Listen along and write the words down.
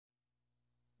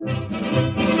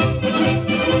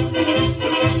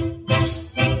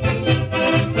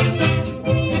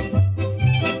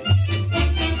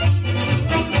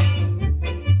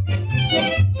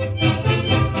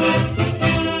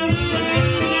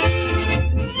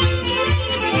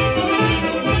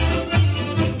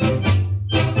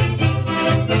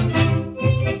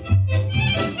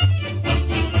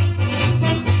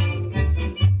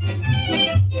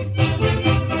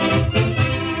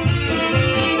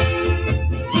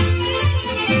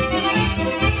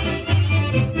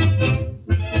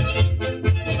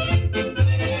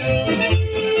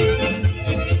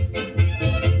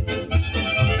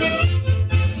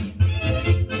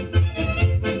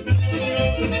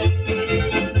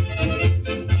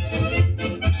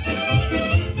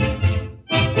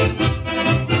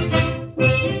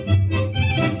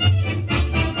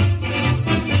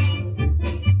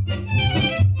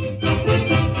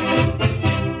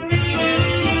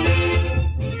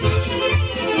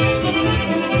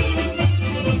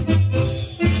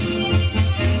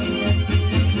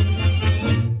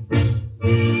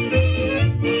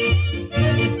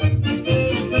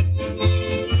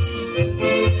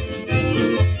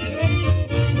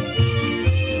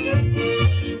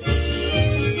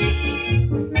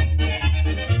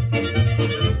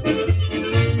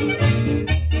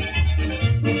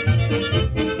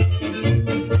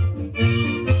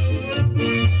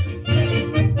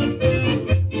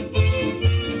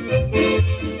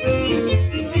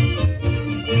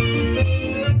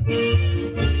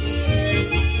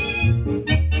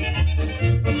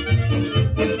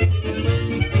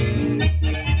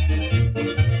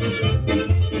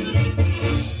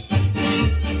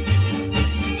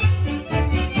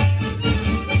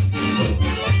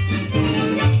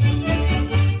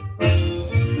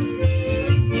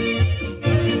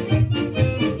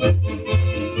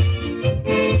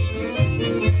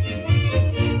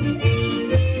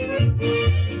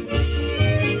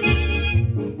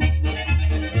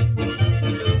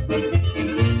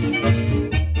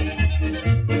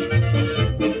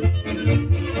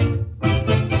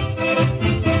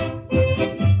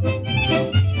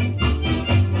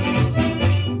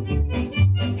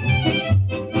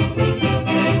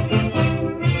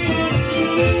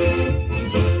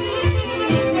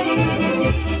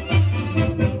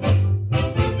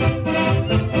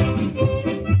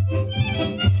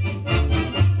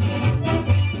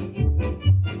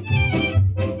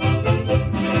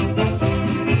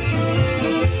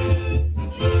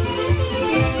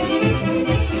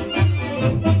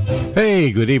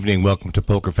Hey, good evening. Welcome to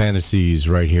Polka Fantasies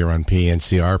right here on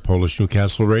PNCR, Polish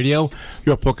Newcastle Radio,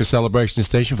 your polka celebration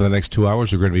station. For the next 2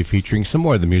 hours, we're going to be featuring some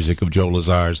more of the music of Joe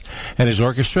Lazars and his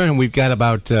orchestra, and we've got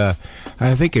about,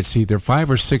 I think it's either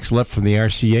 5 or 6 left from the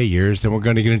RCA years. Then we're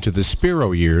going to get into the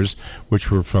Spiro years,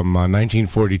 which were from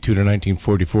 1942 to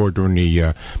 1944 during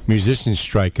the musicians'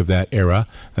 strike of that era,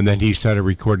 and then he started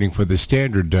recording for the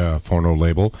Standard Phono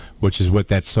label, which is what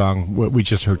that song, what we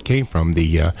just heard, came from,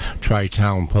 the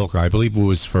Tri-Town Polka. I believe it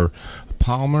was for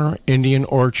Palmer, Indian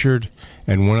Orchard,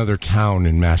 and one other town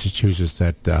in Massachusetts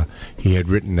that he had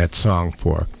written that song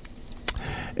for.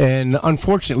 And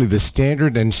unfortunately, the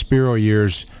Standard and Spiro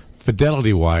years,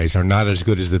 fidelity-wise, are not as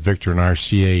good as the Victor and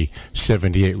RCA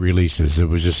 78 releases. It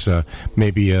was just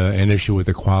maybe an issue with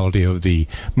the quality of the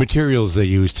materials they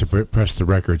used to press the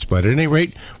records. But at any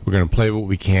rate, we're going to play what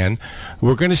we can.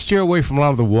 We're going to steer away from a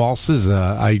lot of the waltzes.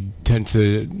 I tend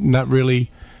to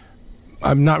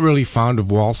I'm not really fond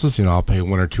of waltzes. You know, I'll play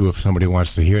one or two if somebody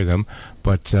wants to hear them,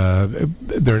 but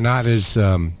they're not as,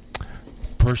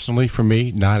 personally for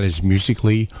me, not as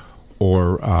musically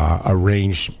or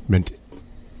arrangement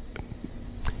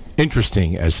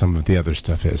interesting as some of the other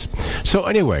stuff is. So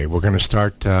anyway, we're going to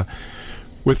start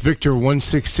with Victor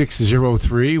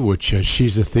 16603, which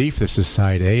She's a Thief. This is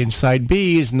side A, and side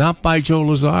B is not by Joe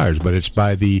Lazars, but it's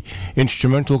by the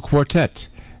Instrumental Quartet.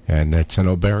 And that's an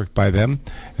Oberek by them.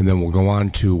 And then we'll go on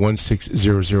to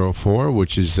 16004,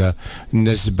 which is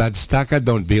Nezbadstaka,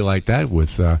 Don't Be Like That,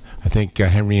 with, I think,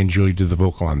 Henry and Julie did the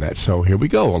vocal on that. So here we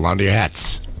go. Hold on to your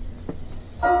hats.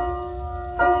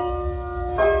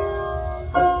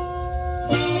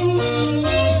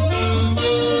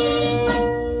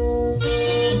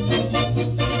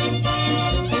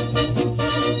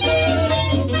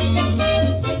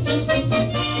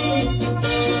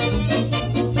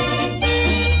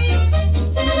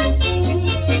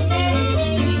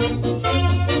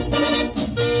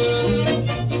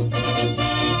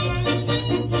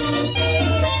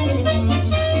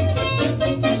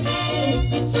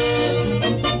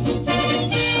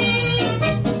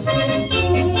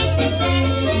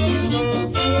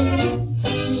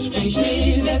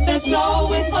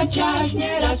 chociaż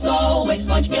nieraz goły,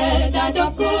 choć bieda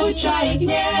dokucza i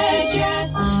gniecie.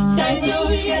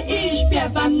 Tańcuję i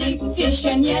śpiewam, nigdy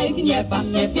się nie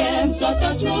gniewam, nie wiem co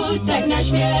to smutek na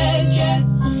świecie.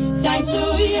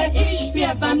 Tańcuję i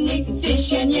śpiewam, nigdy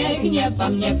się nie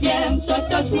gniewam, nie wiem co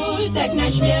to smutek na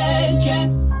świecie.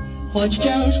 Choć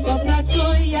ciężko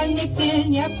pracuję, nigdy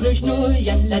nie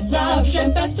próżnuję, lecz zawsze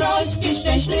bez troski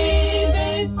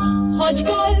szczęśliwy. Choć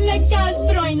kolega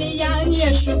zbrojny, ja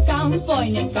nie szukam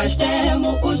wojny, każdemu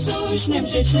usłusznym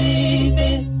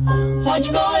życzliwy. Choć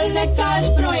kolega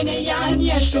zbrojny, ja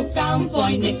nie szukam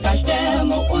wojny,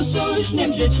 każdemu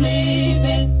usłusznym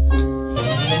życzliwy.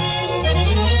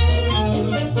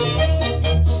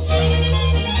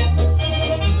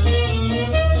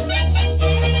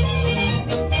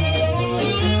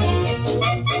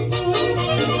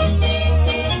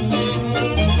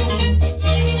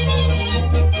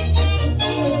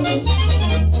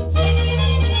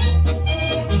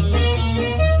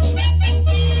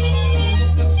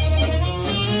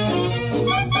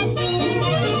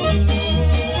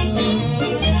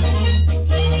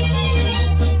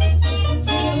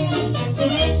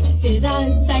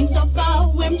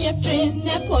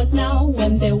 Dziewczynę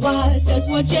poznałem, była to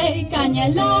złodziejka nie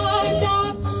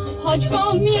lada. Choć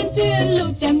pomiędzy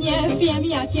ludem nie wiem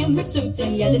jakim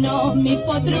cudem, jedno mi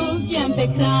po drugim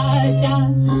wykrada.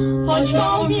 Choć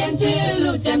pomiędzy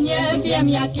ludem nie wiem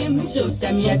jakim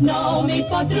cudem, jedno mi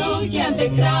po drugim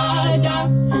wykrada.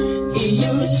 I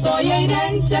już w swojej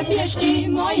ręce pieści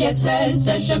moje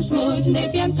serce, żem smutny,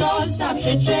 wiem co za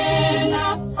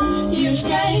przyczyna. Już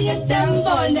nie jestem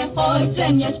wolny,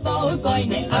 chodzę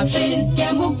niespokojny, a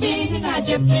wszystkiemu winna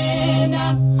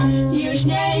dziewczyna. Już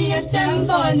nie jestem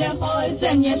wolny,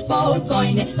 chodzę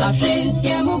niespokojny, a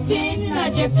wszystkiemu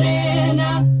winna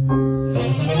dziewczyna.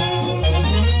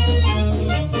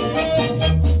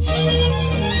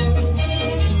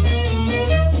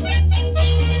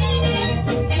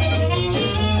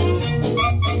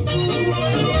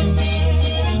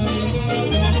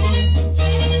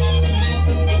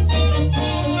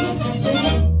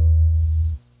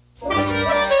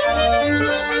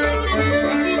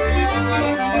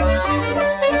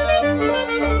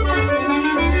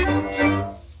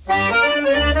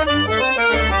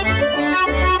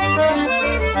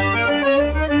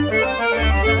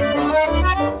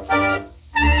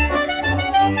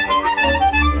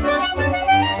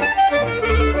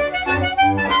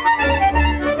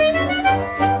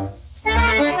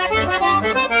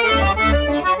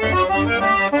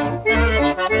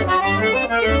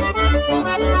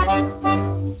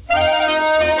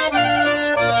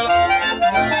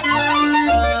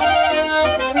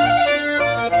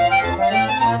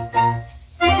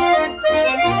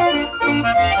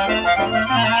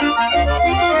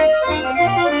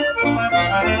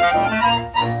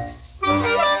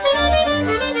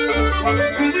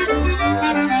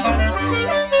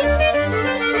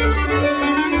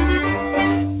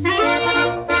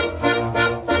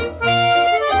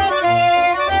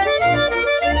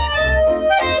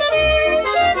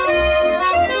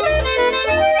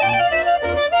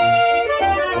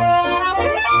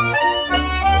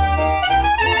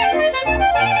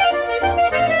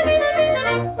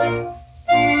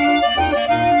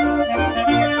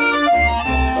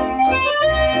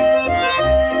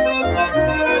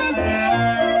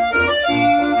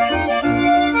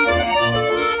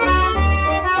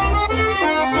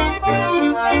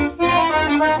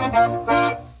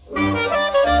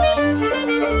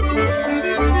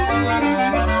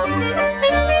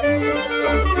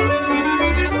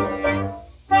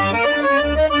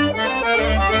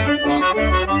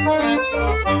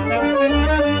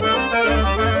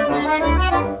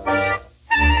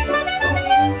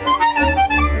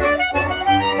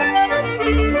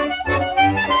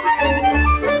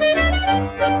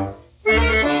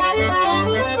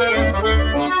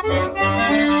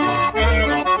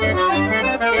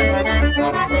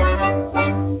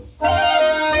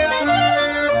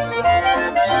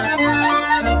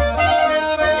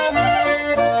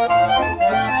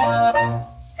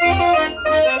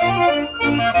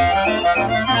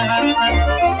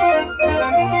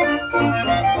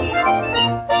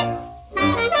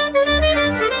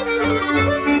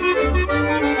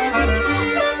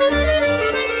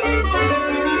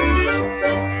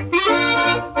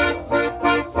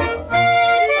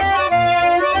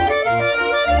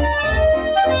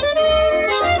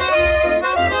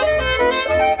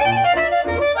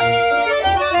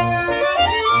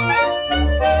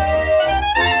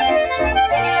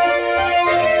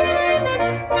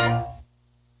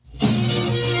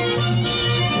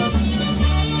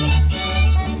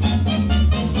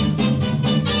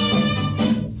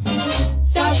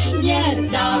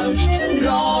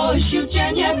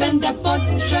 ja nie będę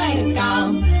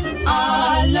poczekam,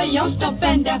 ale ją to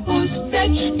będę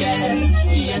chusteczkę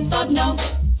jedną.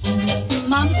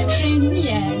 Mam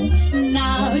skrzynię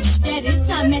na 4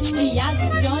 zameczki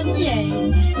jak do niej.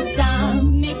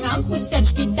 Zamykam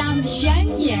chusteczki, tam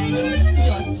ziemię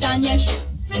dostaniesz.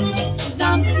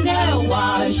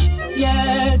 Zamknęłaś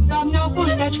jedną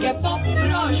chusteczkę,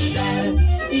 poproszę.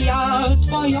 Ja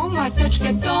twoją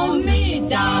mateczkę to mi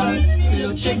da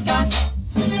kluczyka.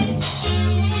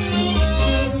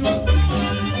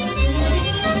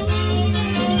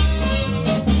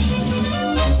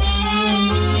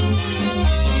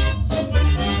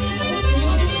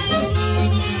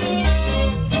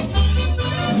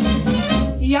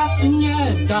 Jak nie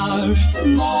dasz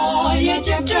moje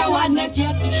dziewczę ładne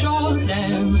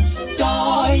wieczorem,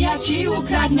 to ja ci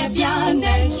ukradnę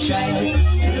wianeczek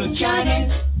ruciany.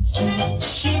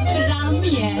 Przy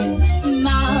bramie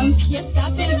mam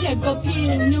pieska, gdzie go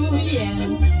pilnuję.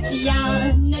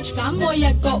 Janeczka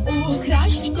mojego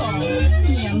ukraść go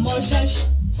nie możesz.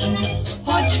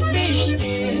 Choćbyś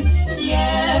ty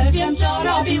nie wiem co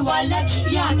robiła,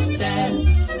 lecz ja chcę.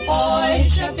 Oj,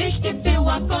 żebyś ty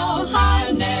była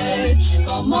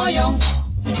kochaneczką moją.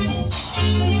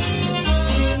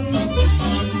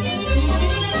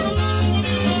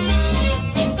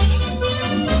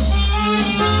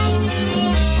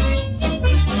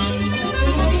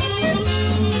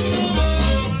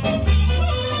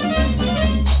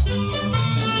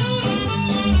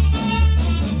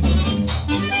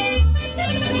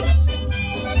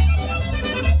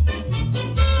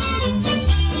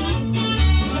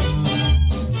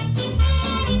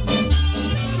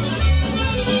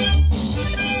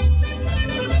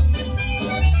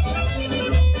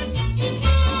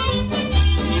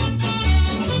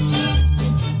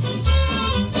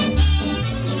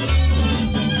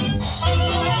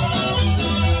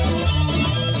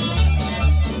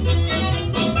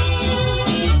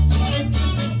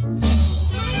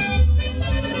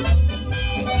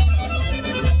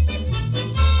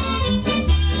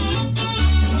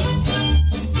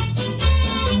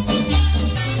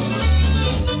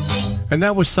 And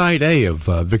that was side A of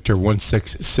Victor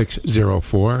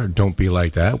 16604, Don't Be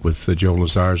Like That, with Joe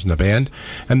Lazars and the band.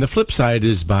 And the flip side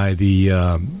is by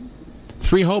the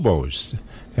Three Hobos,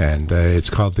 and it's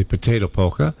called the Potato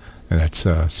Polka, and that's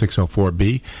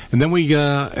 604B. And then we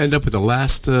end up with the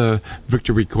last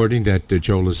Victor recording that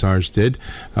Joe Lazars did,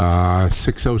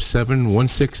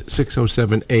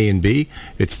 16607A and B.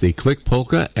 It's the Click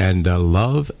Polka and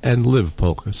Love and Live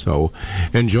Polka. So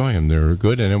enjoy them. They're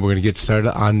good. And then we're going to get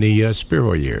started on the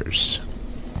Spiro years.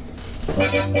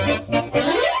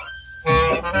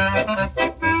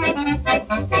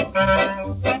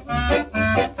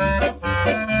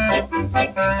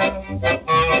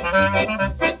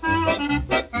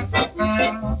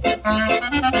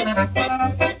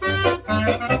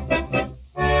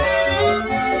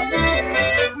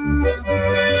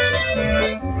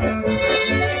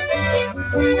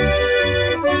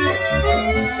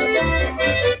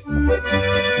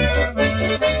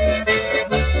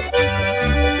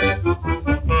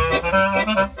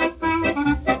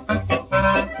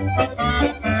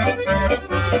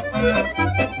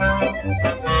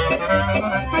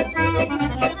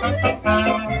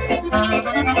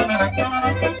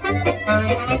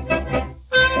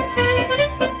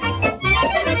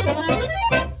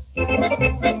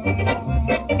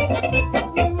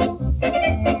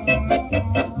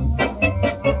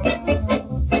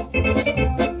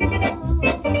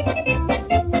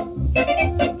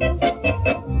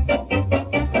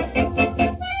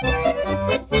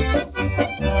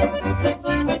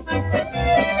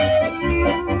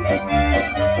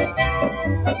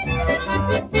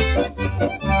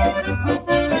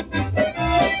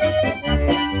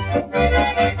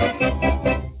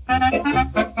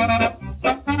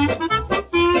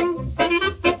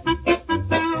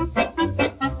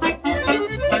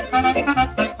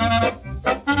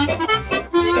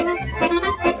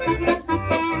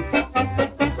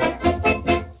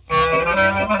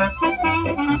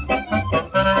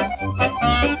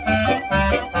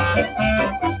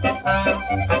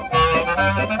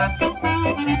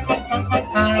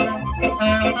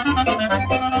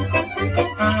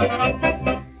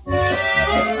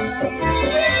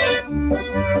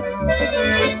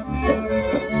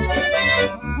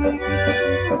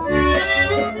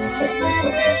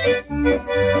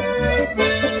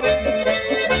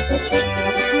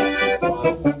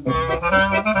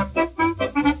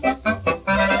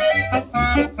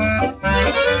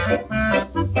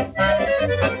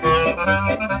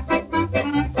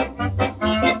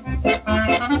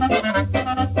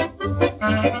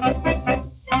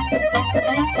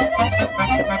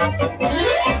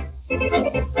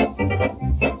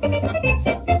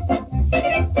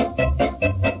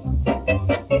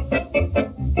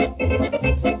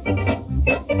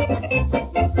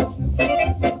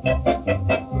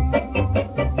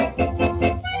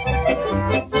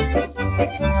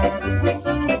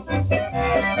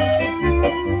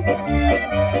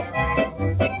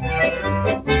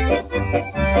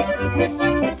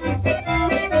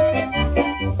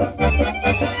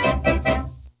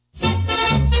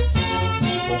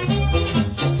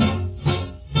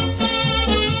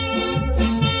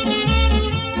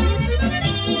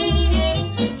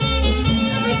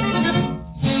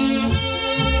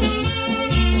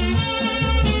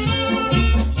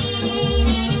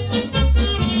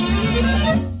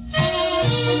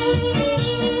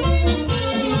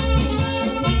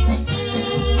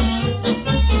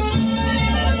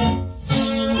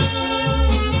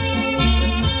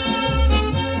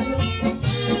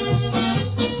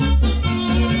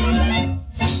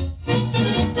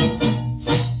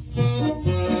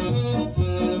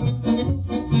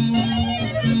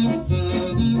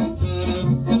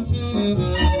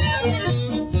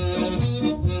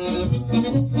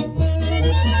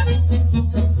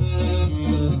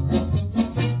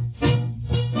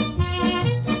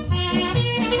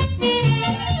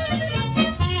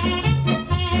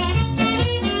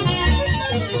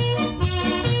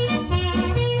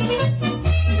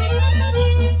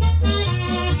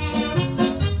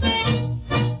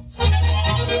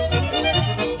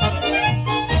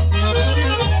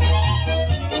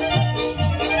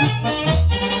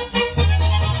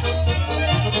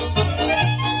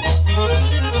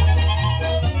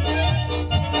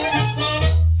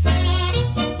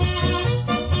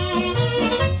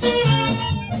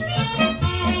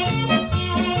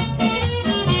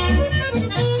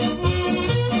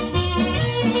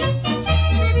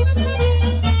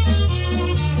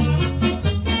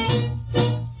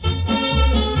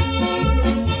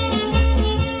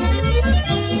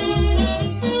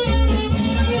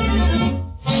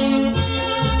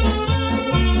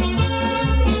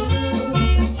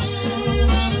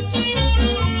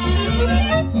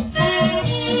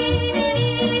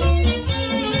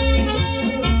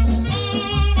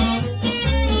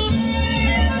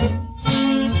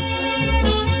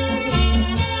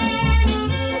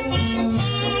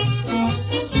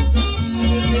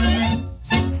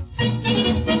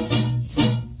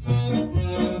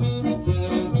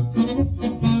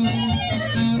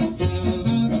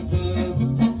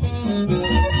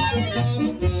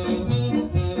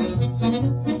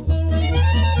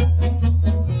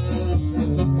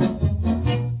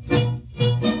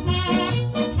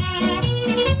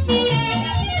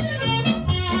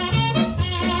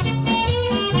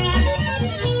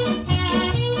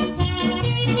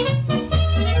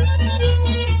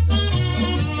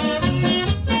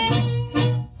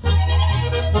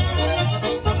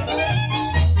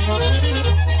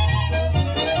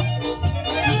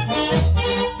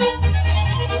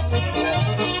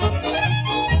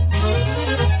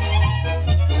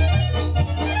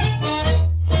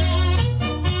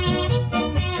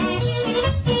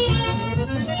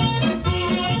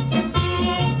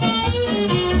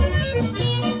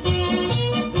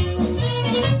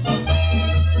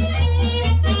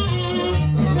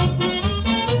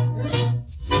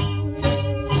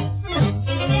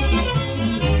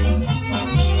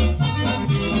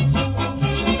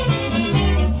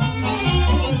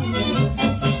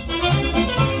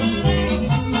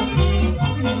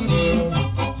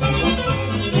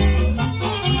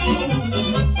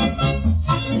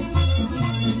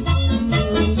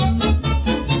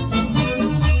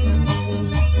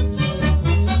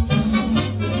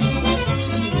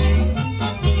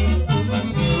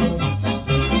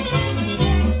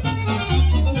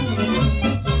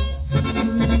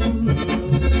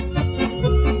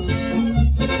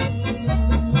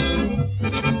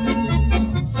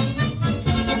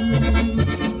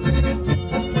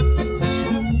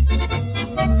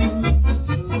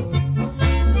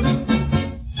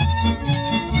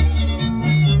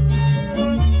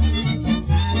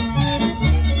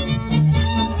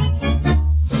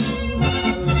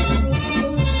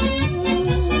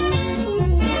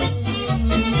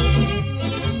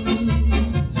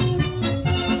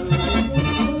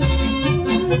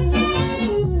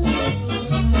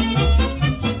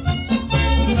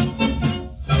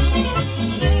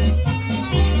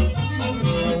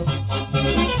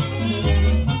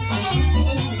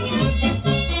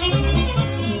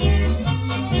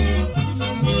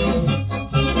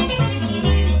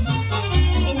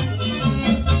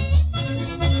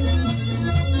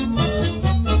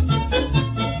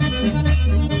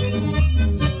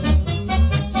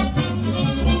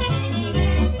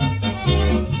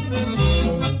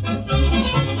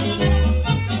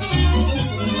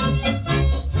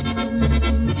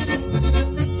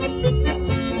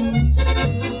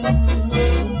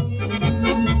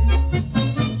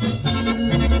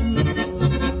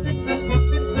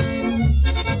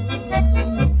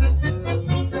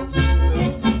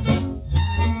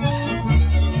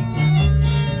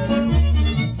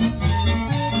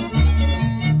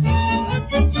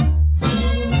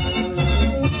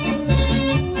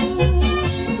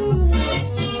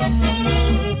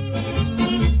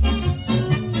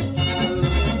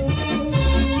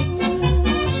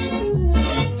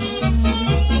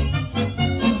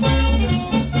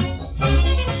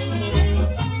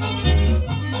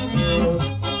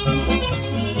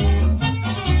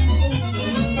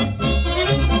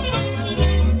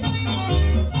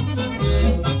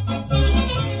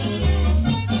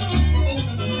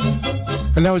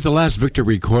 And that was the last Victor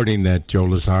recording that Joe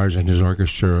Lazars and his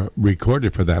orchestra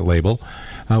recorded for that label.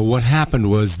 What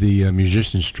happened was the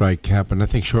musician strike happened. I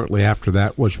think shortly after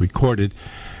that was recorded.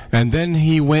 And then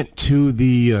he went to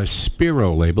the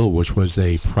Spiro label, which was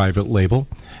a private label.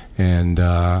 And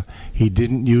he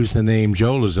didn't use the name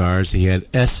Joe Lazars. He had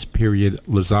S.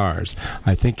 Lazars.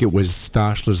 I think it was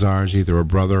Stosh Lazars, either a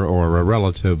brother or a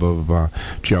relative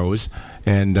of Joe's.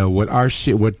 And what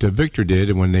Victor did,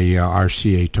 and when the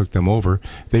RCA took them over,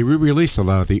 they re-released a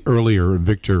lot of the earlier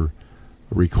Victor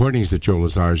recordings that Joe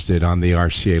Lazars did on the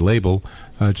RCA label,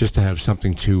 just to have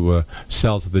something to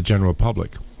sell to the general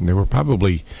public. And they were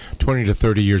probably 20 to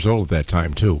 30 years old at that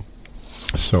time, too.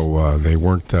 So they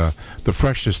weren't the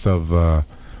freshest of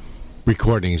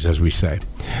recordings, as we say.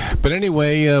 But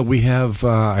anyway, we have,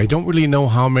 I don't really know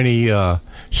how many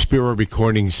Spiro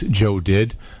recordings Joe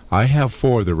did. I have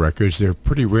 4 of the records. They're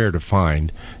pretty rare to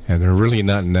find, and they're really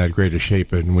not in that great a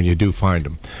shape when you do find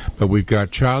them. But we've got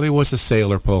Charlie Was a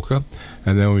Sailor polka,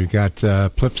 and then we've got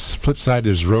flip side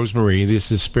is Rosemary.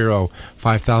 This is Spiro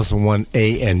 5001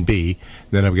 A and B.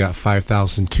 Then I've got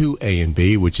 5002 A and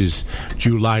B, which is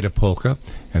July polka,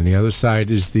 and the other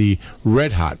side is the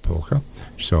Red Hot polka.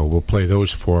 So we'll play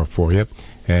those for you.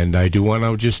 And I do want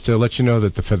to just let you know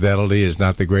that the fidelity is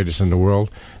not the greatest in the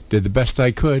world. Did the best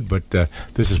I could, but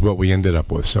this is what we ended up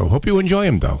with. So hope you enjoy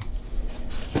them, though.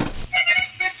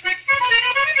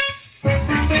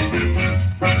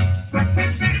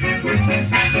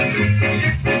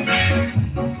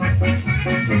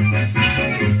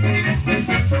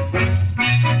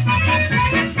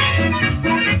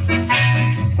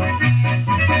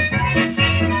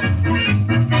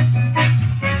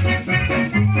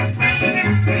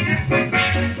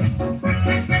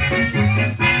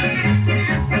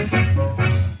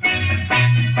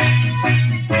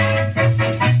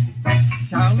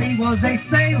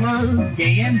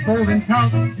 Gay and bold and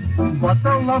tough, but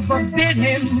the love bug bit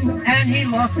him and he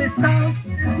lost his stuff.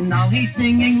 Now he's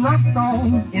singing love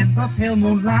songs in the pale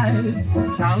moonlight.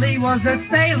 Charlie was a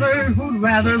sailor who'd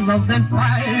rather love than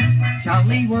fight.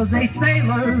 Charlie was a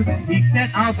sailor, he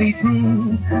said I'll be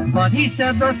true, but he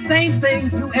said the same thing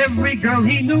to every girl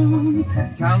he knew.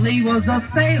 Charlie was a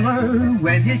sailor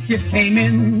when his ship came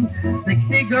in.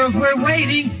 60 girls were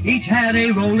waiting, each had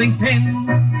a rolling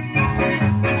pin.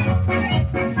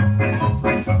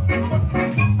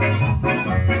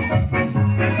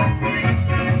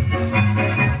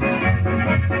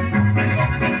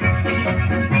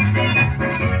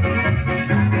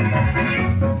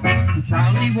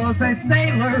 Was a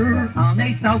sailor on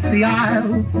a South Sea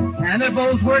isle.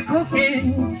 Cannibals were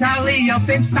cooking Charlie up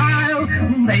in style.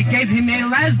 They gave him a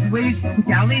last wish.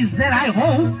 Charlie said, I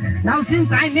hope now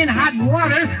since I'm in hot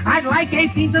water, I'd like a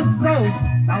piece of soap.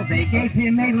 Now they gave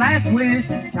him a last wish.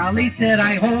 Charlie said,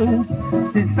 I hope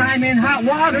since I'm in hot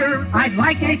water, I'd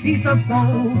like a piece of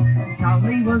soap.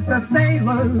 Charlie was a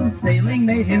sailor, sailing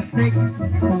made him sick.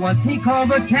 Once he called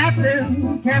the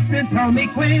captain, Captain, tell me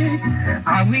quick,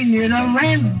 are we near the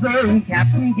land, sir?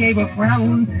 Captain gave a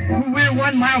frown. We're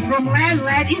 1 mile from land,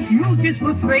 lad, if you just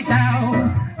look straight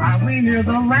down. Are we near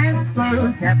the land,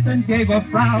 sir? Captain gave a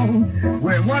frown.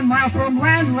 We're 1 mile from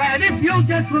land, lad, if you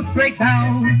just look straight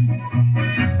down.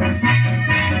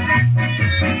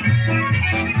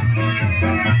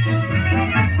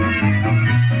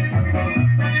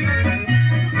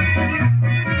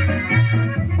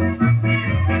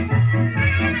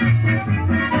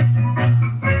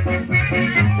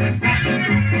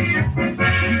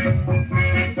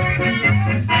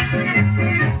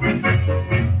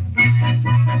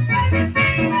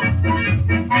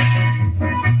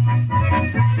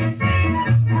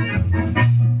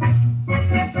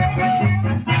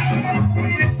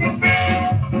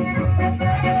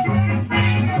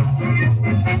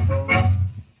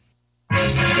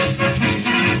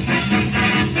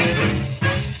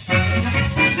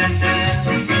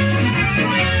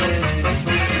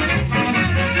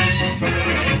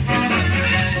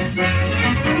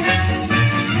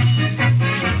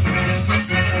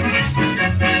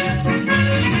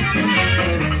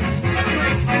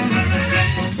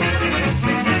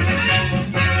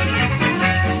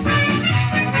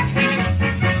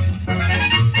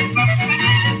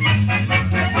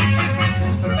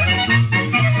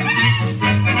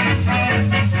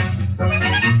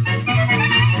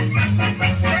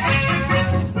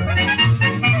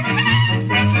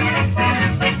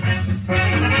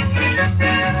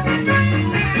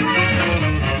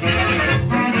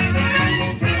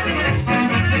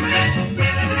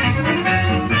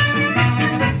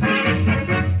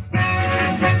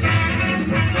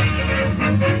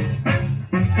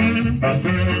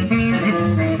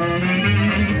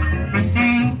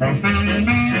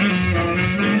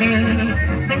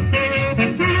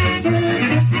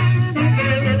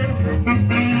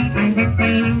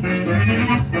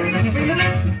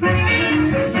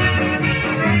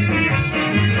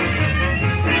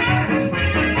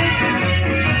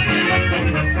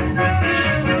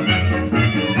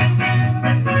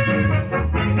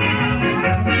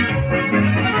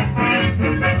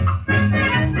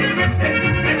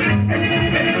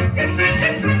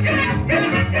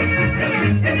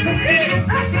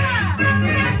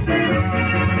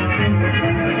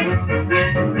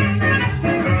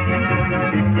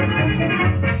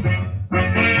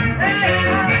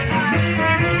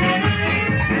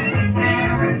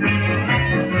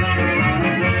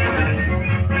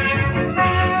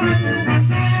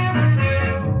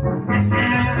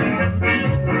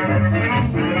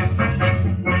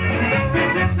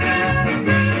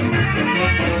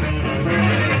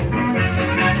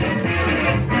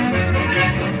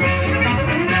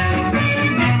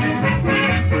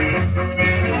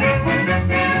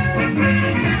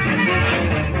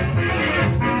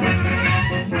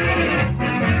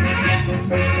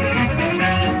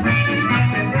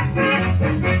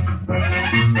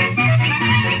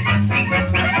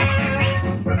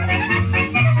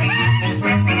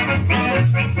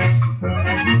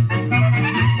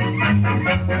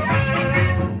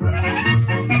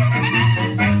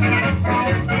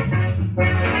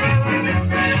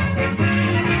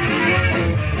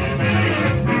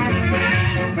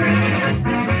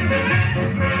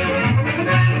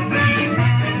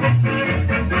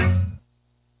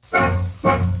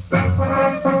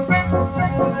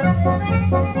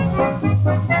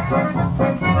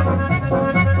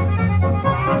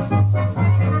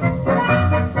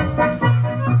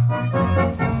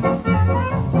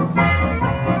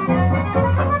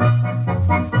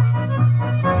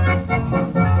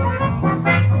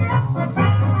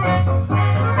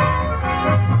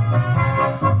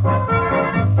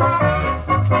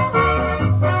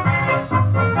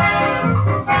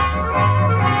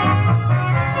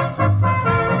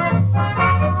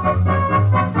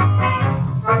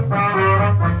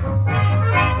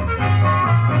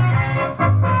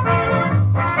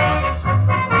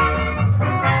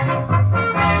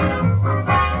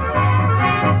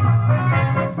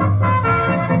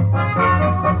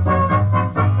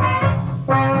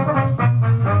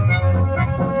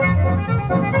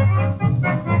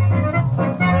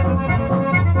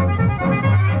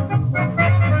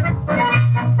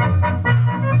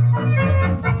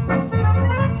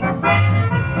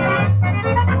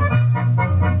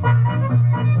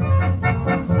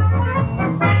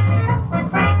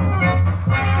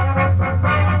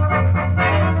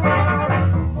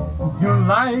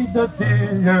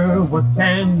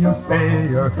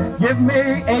 care. Give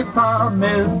me a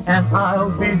promise and I'll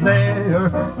be there.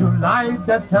 You lied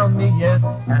to tell me yes,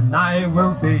 and I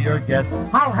will be your guest.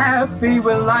 How happy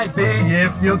will I be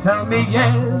if you tell me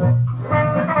yes?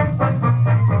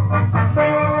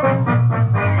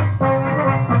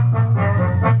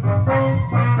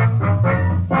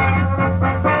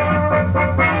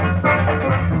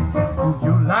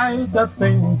 The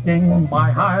thinking,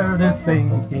 my heart is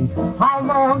thinking, how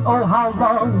long, oh how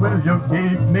long will you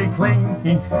keep me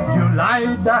clinking? You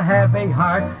lied to have a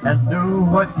heart and do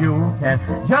what you can.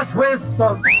 Just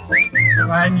whistle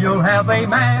and you'll have a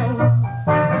man.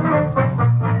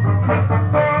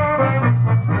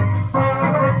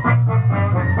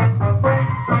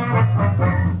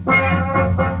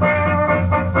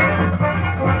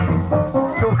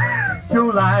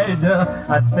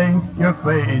 I think you're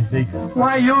crazy.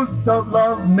 Why you don't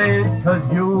love me? 'Cause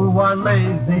you are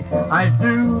lazy. I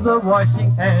do the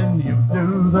washing and you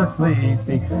do the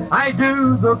sleeping. I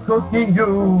do the cooking,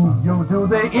 you do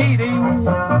the eating.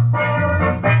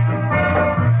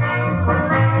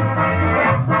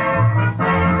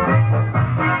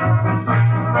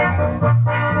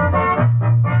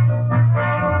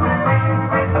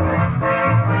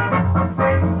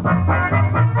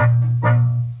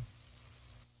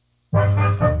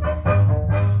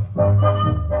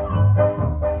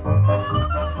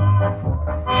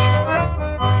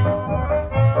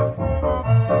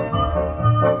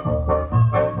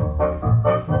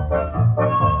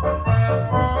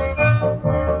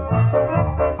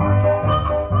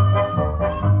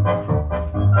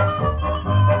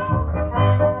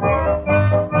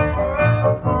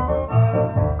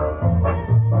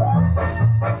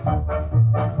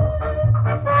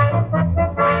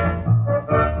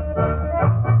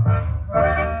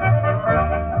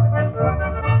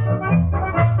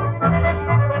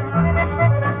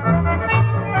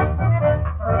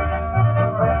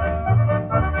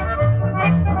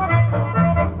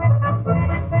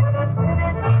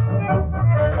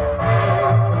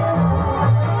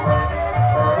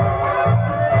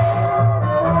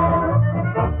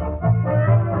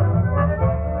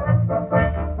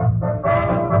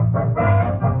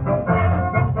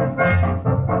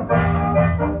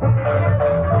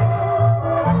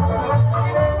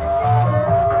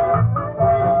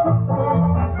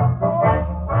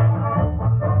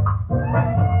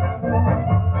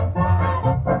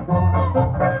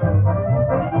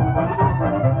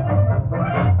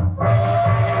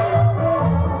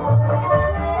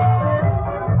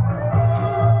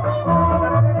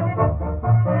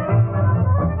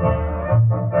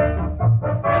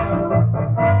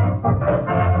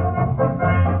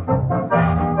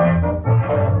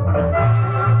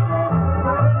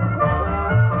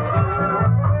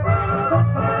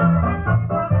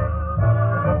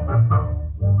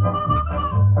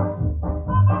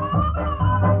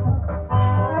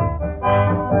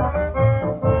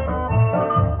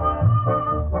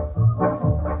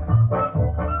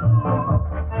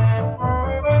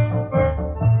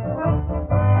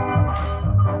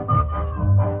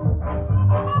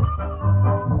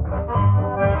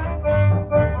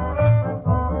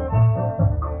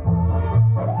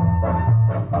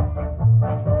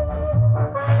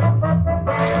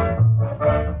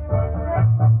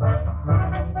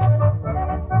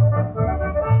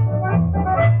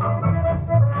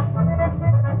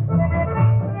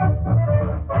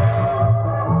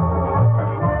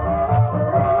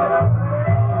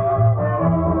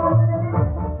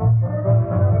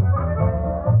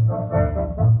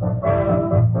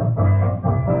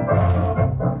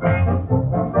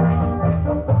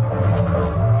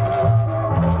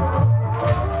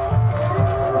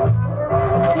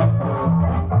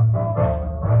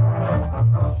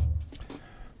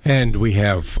 And we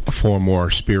have 4 more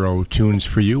Spiro tunes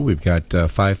for you. We've got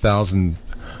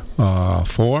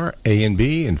 5004 A and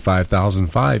B and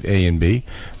 5005 A and B.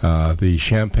 The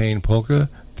Champagne Polka,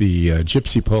 the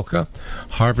Gypsy Polka,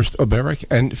 Harvest Oberek,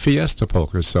 and Fiesta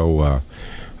Polka. So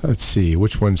let's see,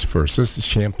 which one's first? This is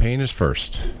Champagne is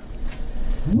first.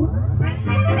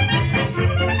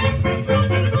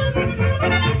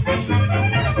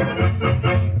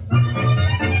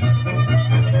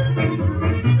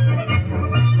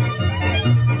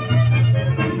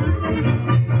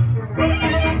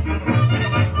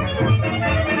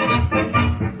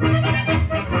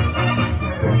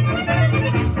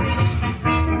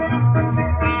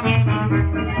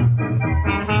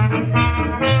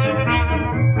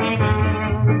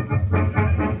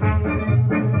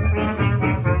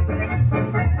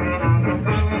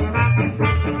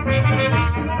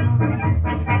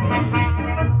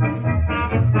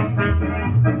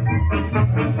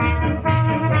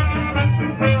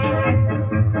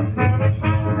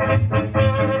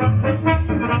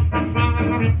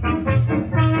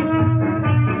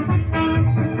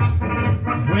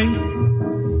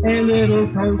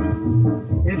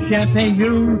 toast. It's champagne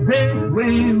music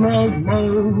we love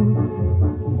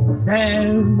most.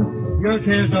 Dance your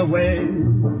tears away,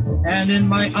 and in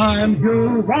my arms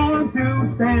you'll want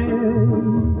to stay.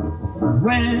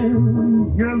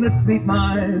 When your lips meet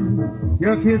mine,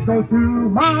 your kiss goes through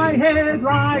my head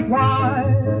like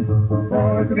wine.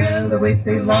 For together we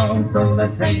belong, so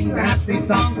let's sing a happy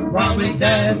song while we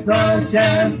dance the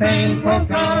champagne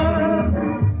polka.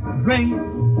 Drink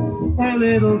a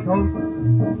little toast,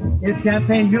 it's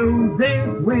champagne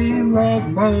music we love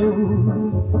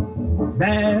most.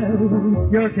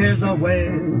 Dance your tears away,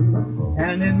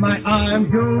 and in my arms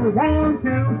you'll want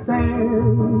to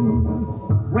stay.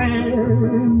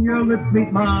 When your lips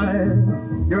meet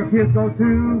mine, your kiss goes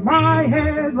through my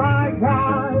head like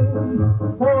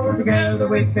wine. For together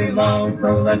we belong,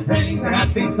 so let's sing a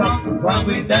happy song while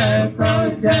we dance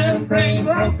the champagne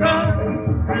polka.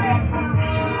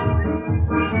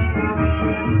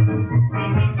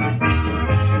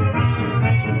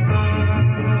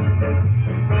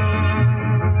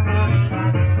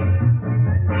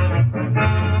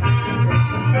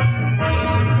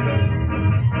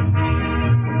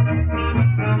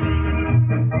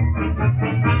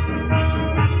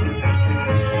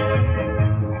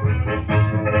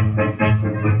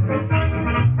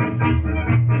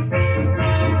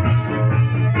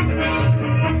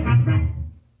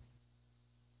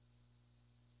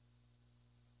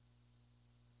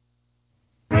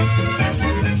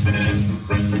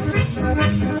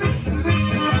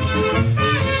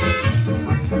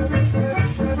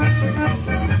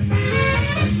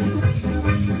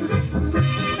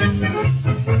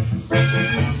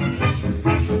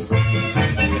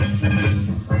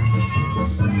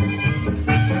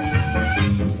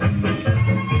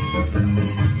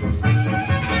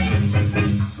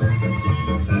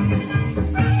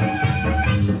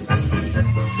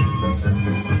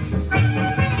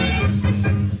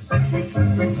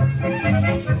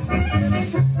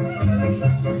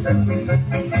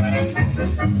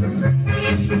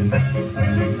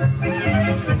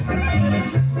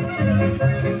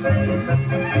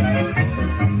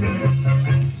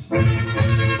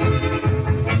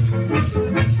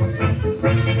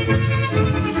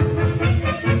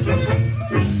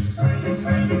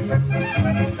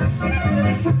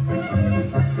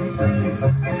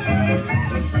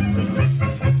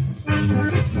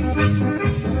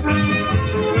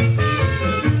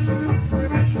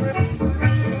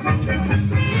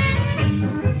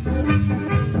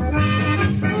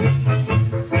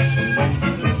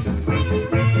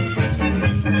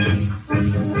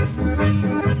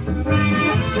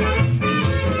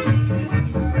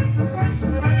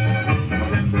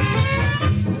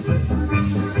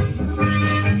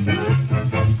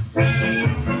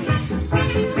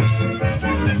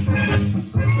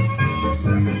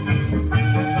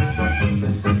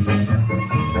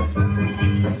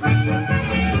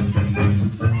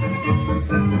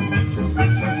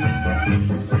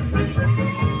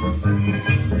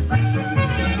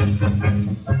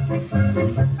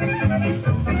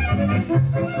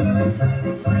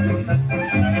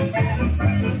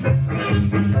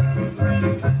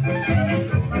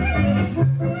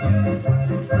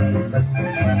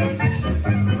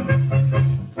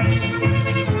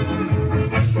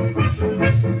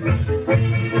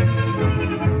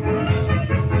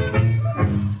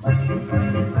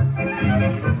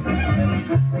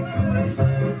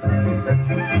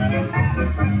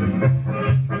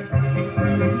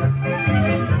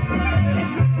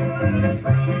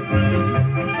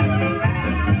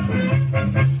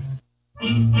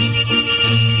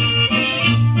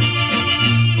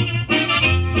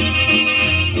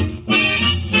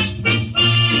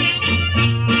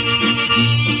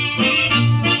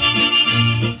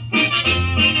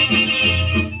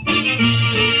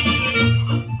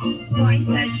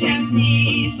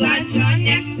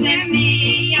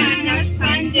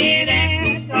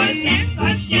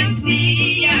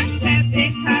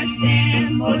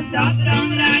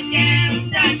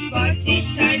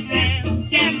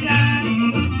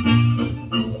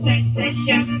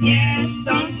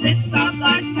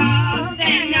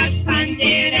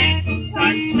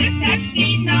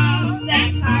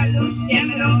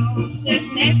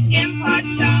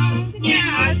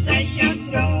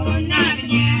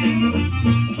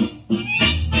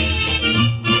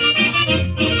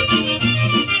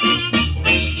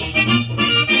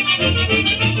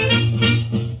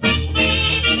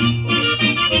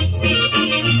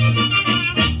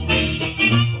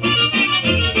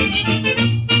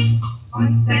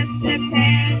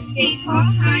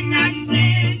 Kochana,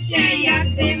 że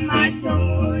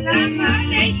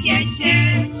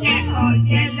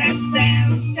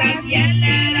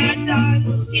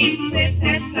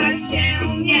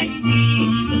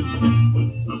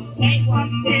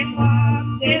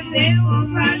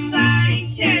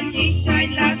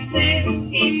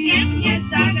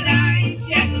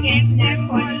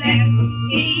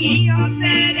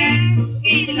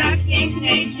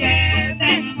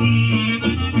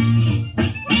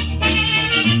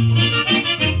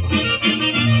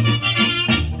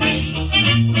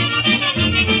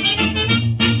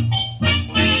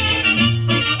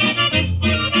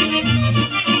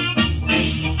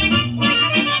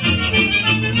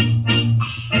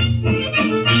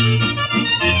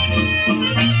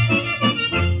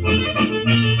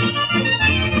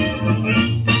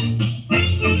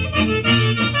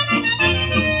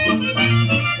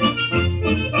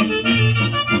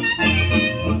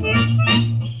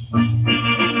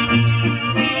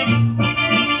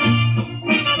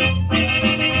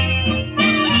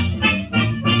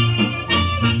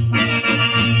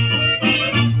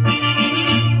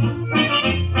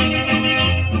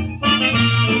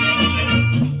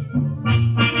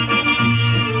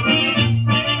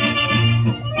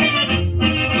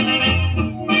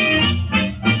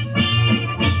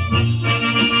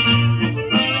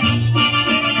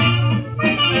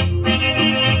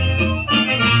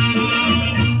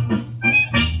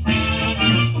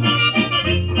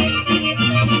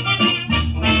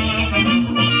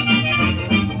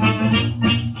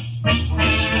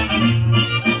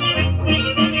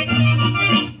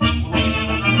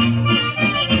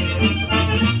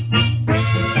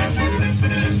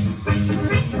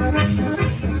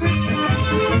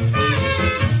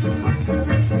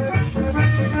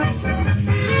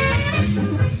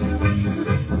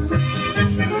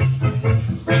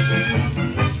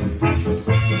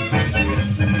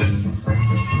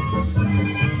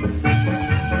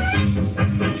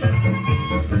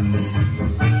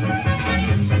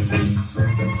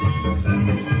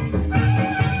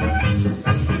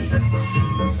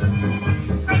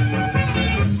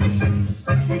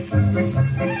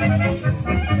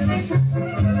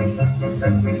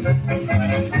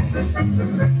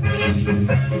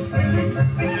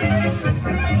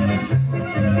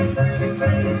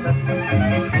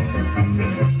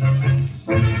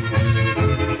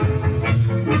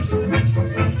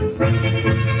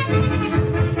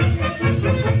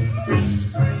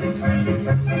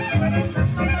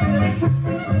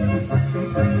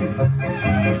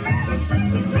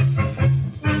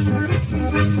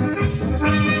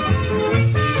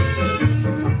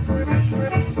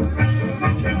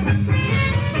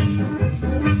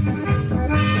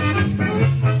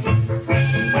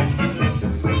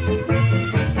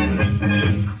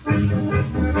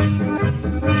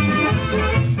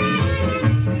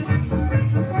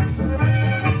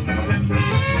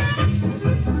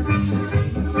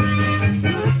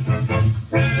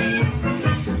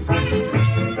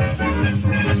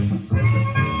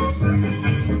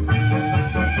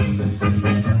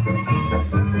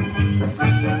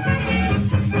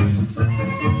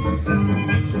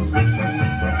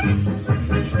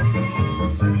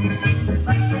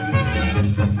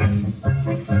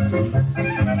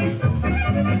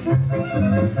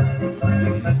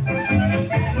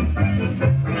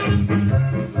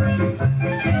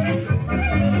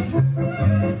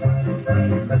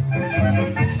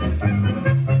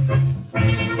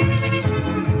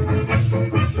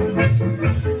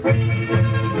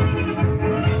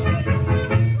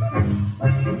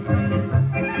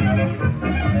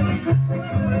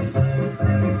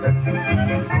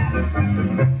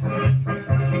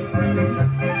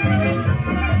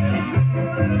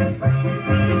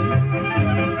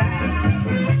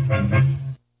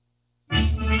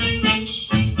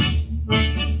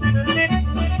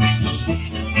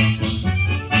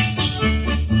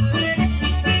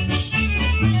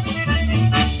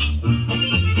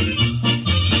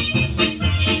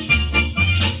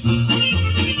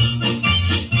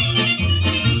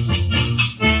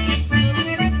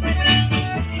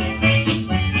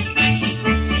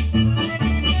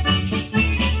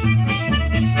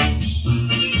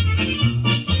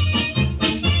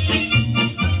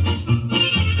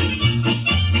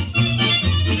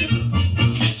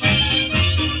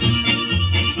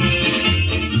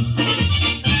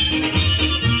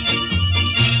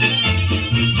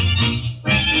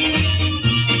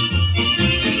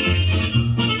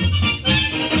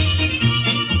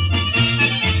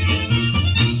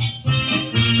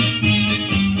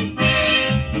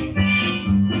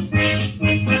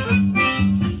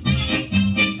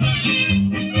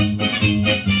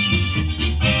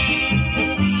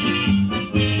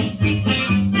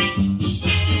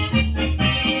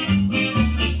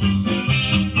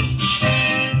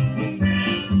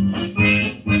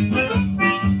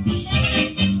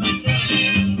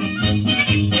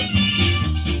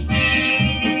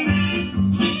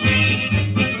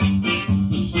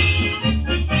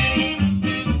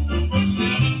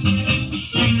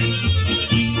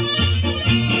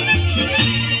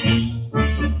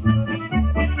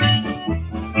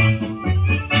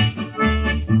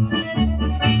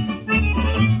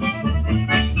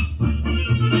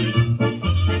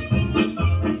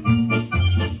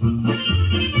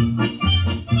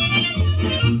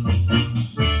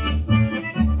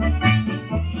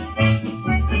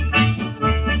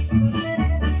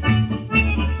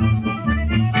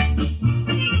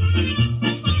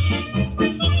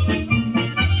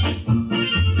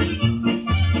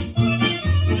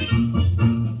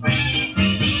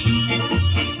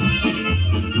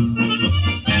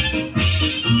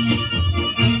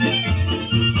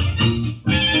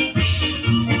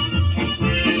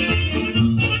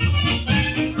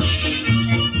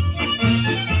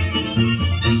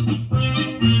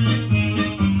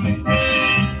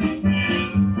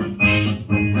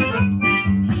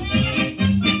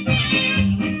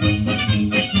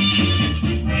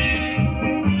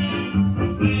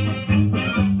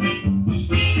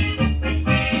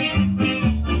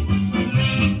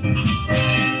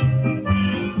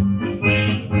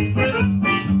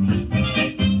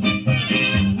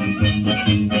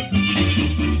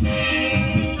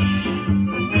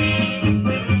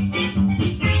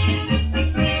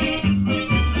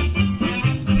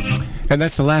And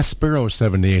that's the last Sparrow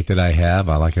 78 that I have.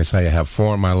 Like I say, I have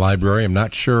 4 in my library. I'm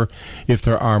not sure if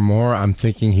there are more. I'm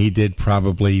thinking he did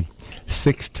probably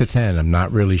 6 to 10. I'm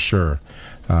not really sure.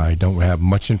 I don't have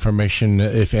much information,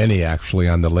 if any, actually,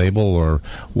 on the label or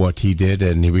what he did,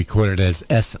 and he recorded as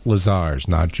S. Lazars,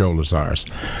 not Joe Lazars.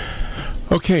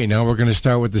 Okay, now we're going to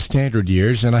start with the standard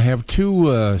years, and I have 2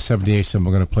 78s I'm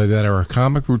going to play that are a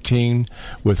comic routine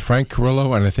with Frank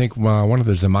Carrillo, and I think one of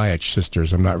the Zmayach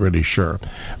sisters. I'm not really sure.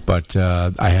 But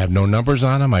I have no numbers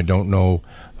on them. I don't know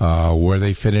where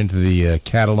they fit into the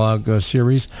catalog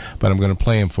series, but I'm going to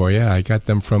play them for you. I got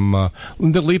them from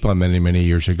Linda Lipa many, many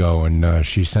years ago, and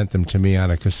she sent them to me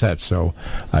on a cassette, so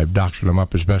I've doctored them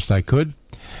up as best I could.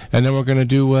 And then we're going to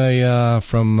do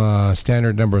from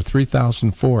standard number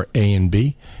 3004 A and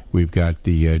B. We've got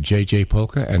the J.J.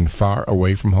 Polka and Far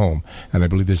Away from Home. And I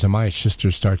believe the Zmayach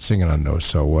sisters start singing on those.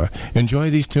 So enjoy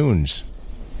these tunes.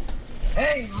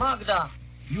 Hey, Magda,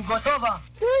 you gotowa?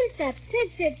 Tulsa,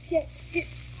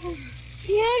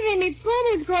 Pierre mi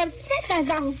pomóc gorseta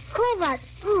zachować.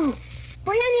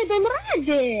 Bo ja nie dam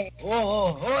rady.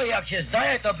 Jak się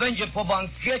zdaje, to będzie po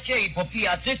bankiecie i po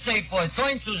pijatyce i po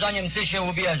słońcu, zanim ty się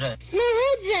ubierzesz. No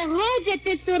chodźcie,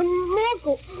 ty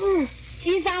turmoku.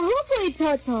 I zachopuj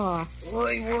to.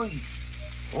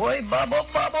 Oj, babo,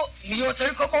 ja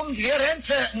tylko mam 2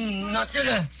 ręce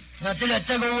na tyle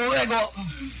tego łowego.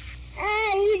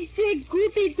 Idź ty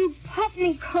głupi, tu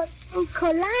popnij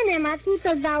kolanem, a tu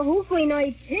to zachopuj, no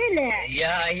i tyle.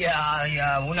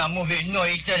 Ja, ona mówi, no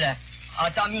i tyle.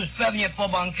 A tam już pewnie po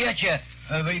bankiecie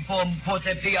i po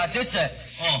tej pijatyce.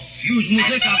 Już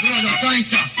muzyka gra do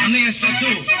tańca, a my jeszcze tu.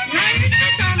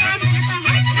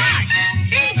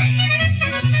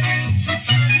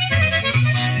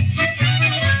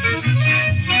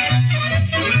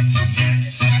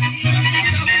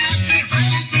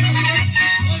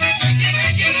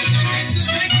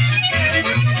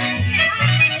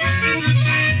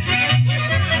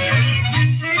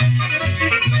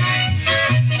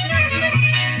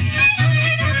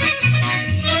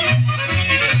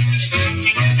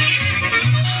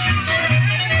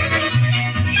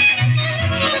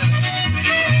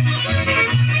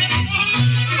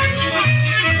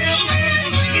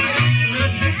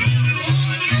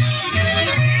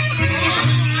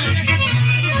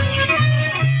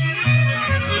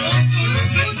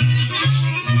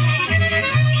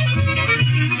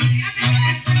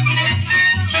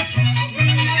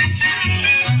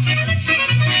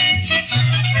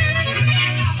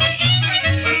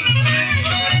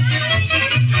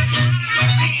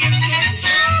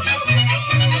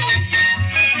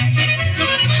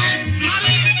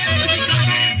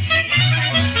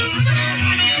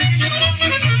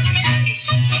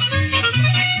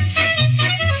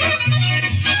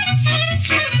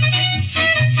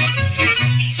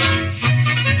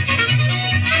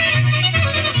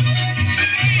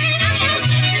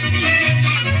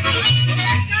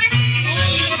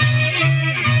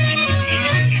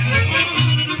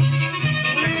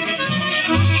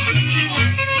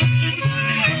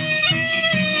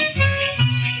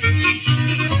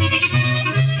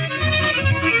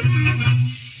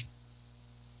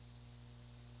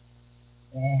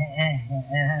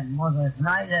 Może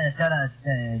znajdę teraz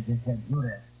te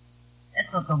dziurę.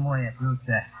 Co to moje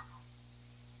klucze?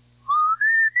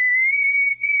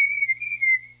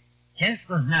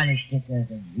 Ciężko znaleźć te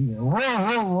dziury.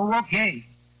 Okej.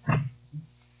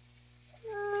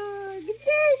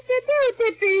 Gdzieś ty był,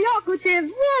 ty pijoku, ty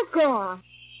włoko?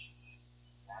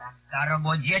 Staro,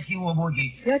 bo dzieci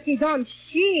łobudzić. Ja ci dam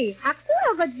wsi. A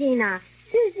która godzina?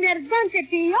 Ty śmierdzący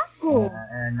pijoku.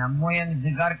 Na moim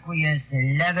zegarku jest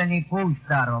 11:30,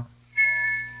 staro.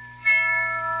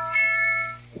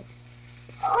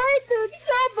 Oj, tu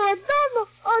trzeba domu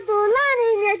odulany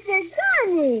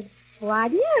nieczekany.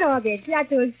 Ładnie robię, ja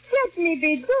tu świat mi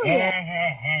bieduję.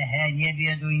 Nie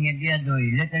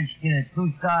bieduj. Little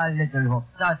szkieletusa, little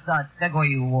hopsasa, tego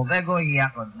i łowego i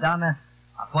jak oddamy,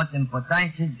 a potem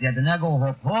potańczyć z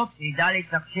jednego hop i dalej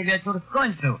tak się wieczór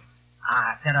skończył.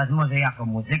 A teraz może jako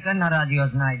muzykę na radio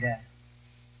znajdę.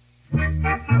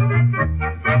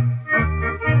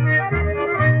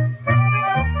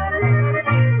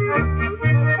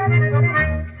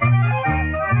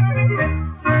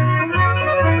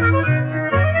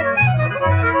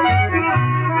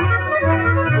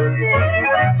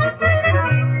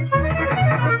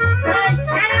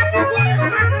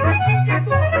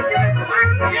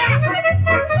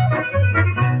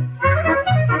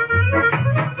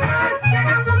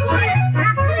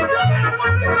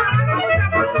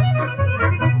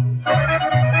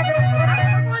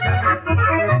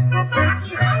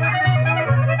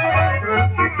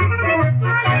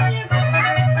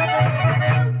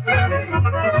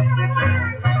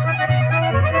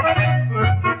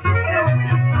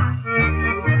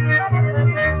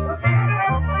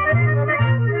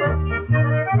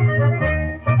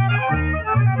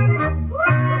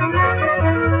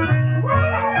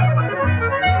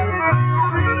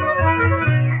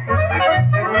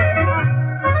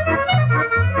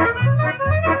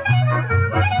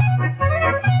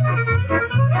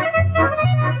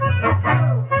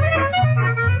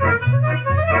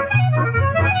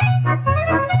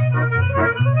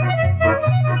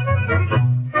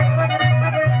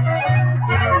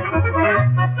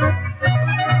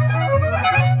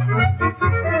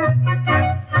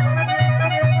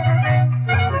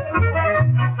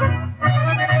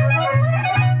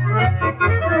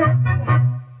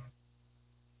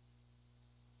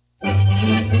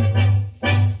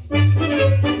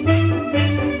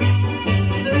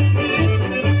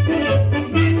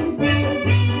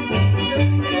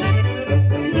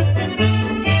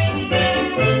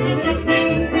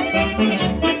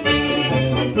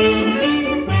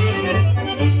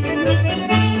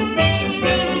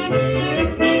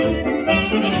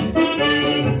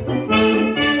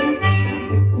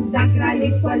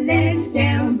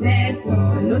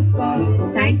 krótko,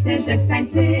 tańce, że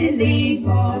tańczyli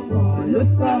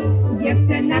powolutko.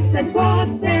 Dziewczyna przed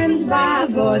płotem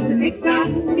żwawo zmyka,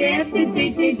 kiedy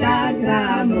dzieci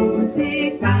zagra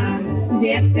muzyka.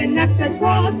 Dziewczyna przed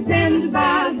płotem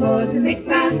żwawo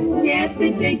zmyka,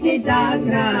 kiedy dzieci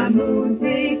zagra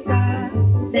muzyka.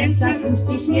 Ten czas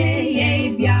uściśnie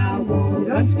jej białą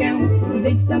rączkę,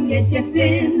 wyjdź do mnie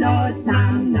dziewczyno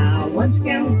tam na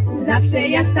łączkę. Zawsze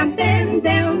jak tam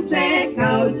będę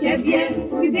czekał ciebie,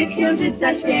 gdy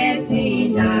księżyca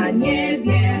świeci na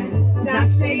niebie.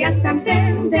 Zawsze jak tam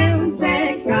będę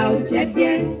czekał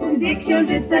ciebie, gdy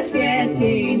księżyca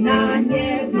świeci na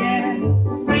niebie.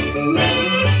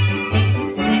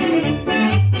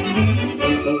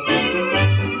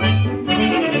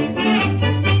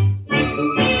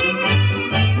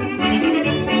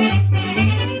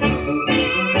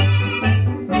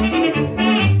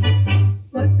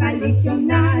 Spotkali się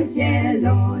na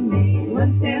zielonej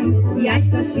łące, Jaś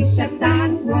szepta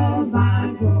słowa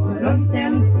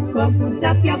gorące. Kogut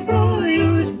zapiał, bo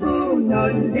już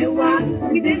północ była,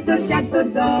 gdy Zosia do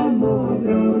domu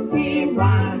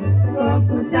wróciła.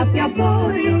 Kogut zapiał, bo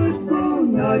już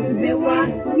północ była,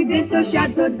 gdy Zosia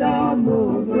do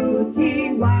domu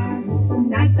wróciła.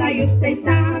 Nazajutrz tej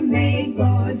samej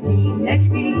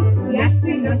godzineczki, jak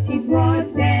przynosi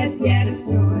złote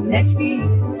pierścioneczki.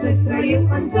 Przystroił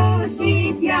on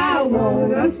Zosi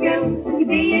białą rączkę,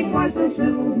 gdy jej włożył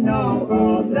ślubną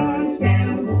obrączkę.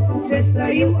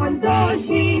 Przystroił on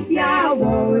Zosi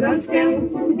białą rączkę,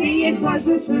 gdy jej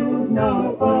włożył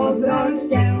ślubną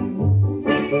obrączkę.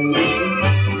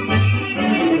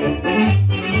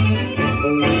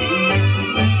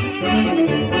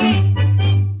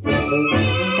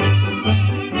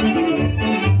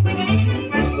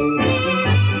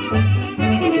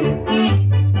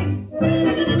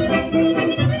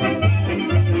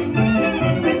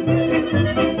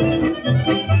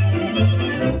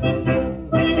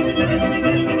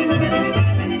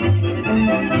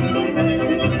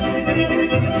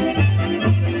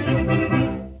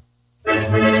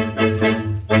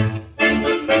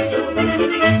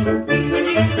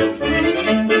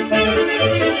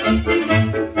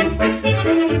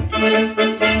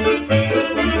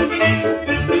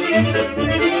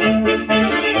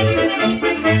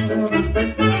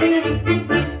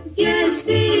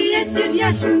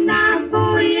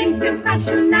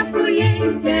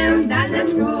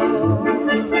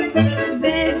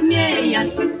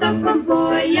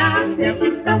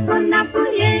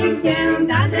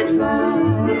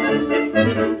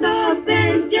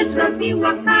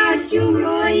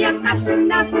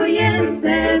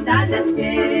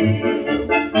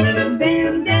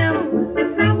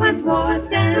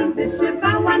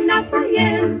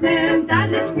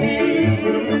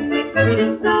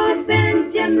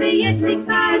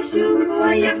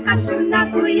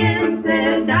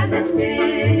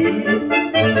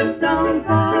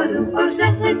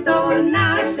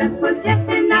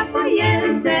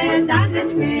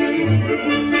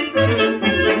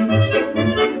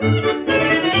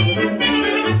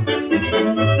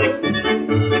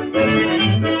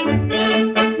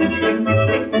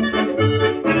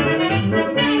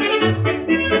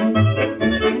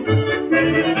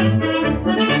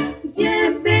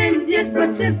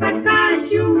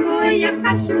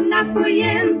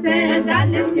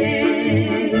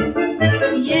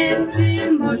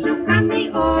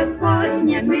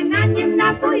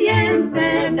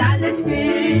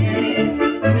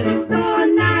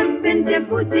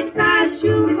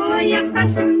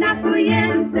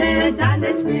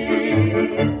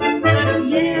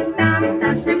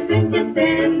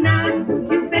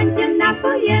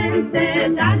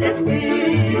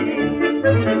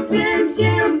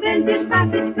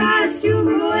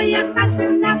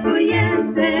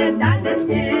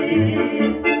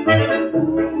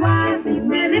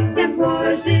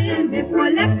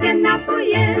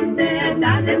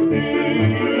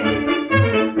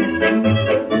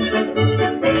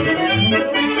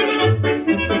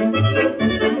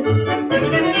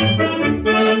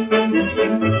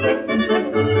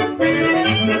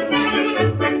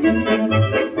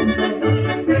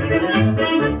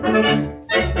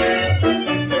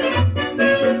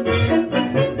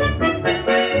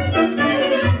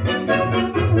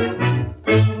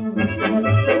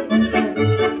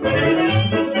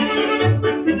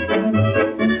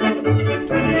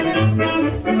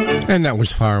 And that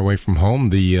was Far Away From Home.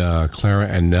 The Clara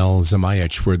and Nell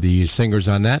Zamayach were the singers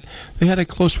on that. They had a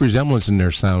close resemblance in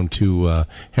their sound to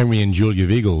Henry and Julia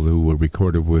Viegel, who were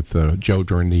recorded with Joe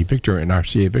during the Victor and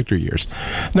RCA Victor years.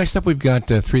 Next up, we've got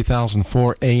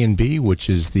 3004 A and B, which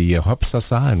is the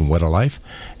Hopsasa and What a Life,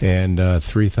 and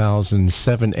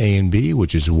 3007 A and B,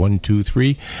 which is 1, 2,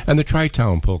 3, and the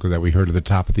Tri-Town polka that we heard at the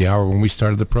top of the hour when we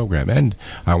started the program. And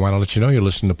I want to let you know you're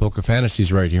listening to Polka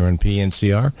Fantasies right here on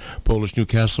PNCR, Polish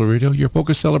Newcastle Radio, your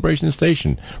polka celebration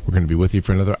station. We're going to be with you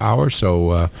for another hour,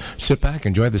 so sit back,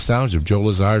 enjoy the sounds of Joe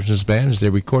Lazars and his band as they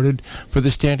recorded for the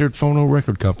Standard Phono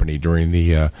Record Company during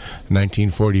the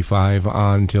 1945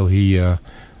 on until he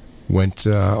went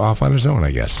off on his own,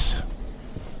 I guess.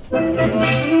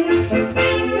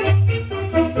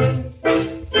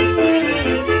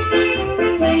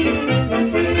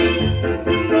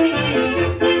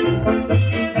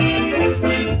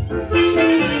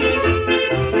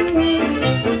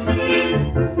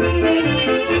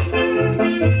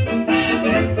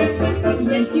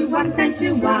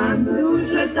 Tańczyłam,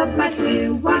 dużo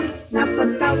zobaczyłam,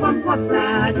 napotkałam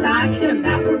chłopca, tak się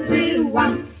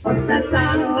nauczyłam. Od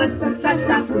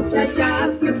tata, ucza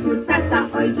się, piu, tata,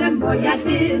 ojże moja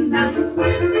dyna.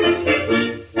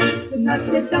 W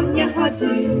nocy do mnie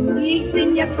chodził, nigdy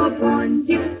nie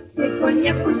pobłądził, tylko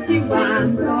nie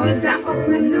puściłam, to za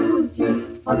oknem nucił.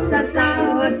 Od tata,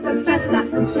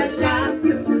 ucza się,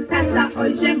 piu, tata,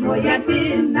 ojże moja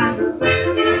dyna.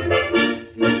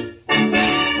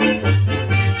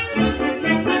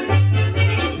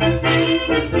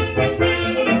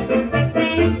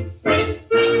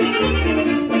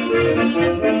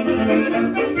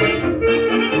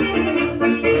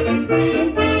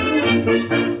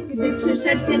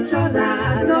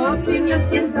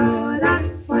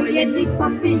 Pojedli,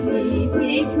 popili,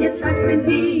 pięknie czas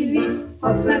spędzili.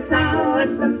 Obracała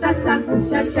swą tata,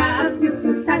 usiasia, piu,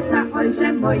 tata,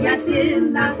 ojże moja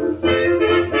dyna.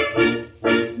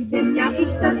 Gdybym miał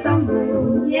iść do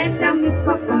domu, nie dał mi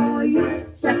spokoju,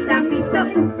 szepta mi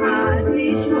do ucha,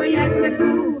 tyś moja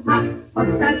dziewucha.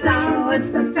 Obracała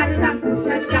swą tata,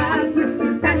 usiasia,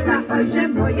 piu, tata, ojże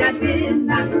moja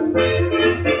dyna.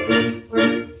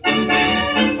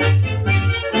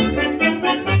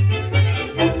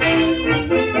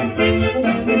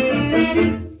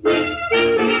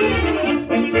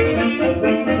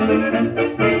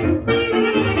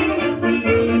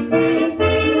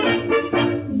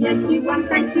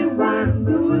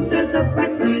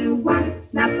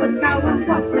 Napotkałam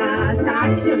chłopca, tak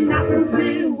się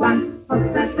nauczyłam.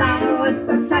 Obsadzała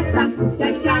swą tata,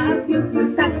 uciasia, piu,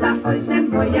 tata, ojże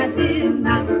moja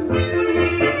dyna.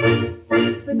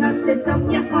 W nocy do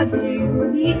mnie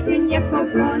chodził, nigdy nie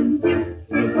pobłądził,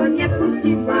 tylko nie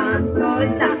puściłam, to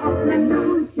za oknem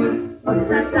nucił.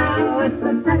 Obsadzała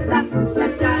swą tata,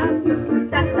 uciasia, piu,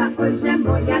 tata, ojże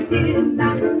moja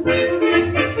dyna.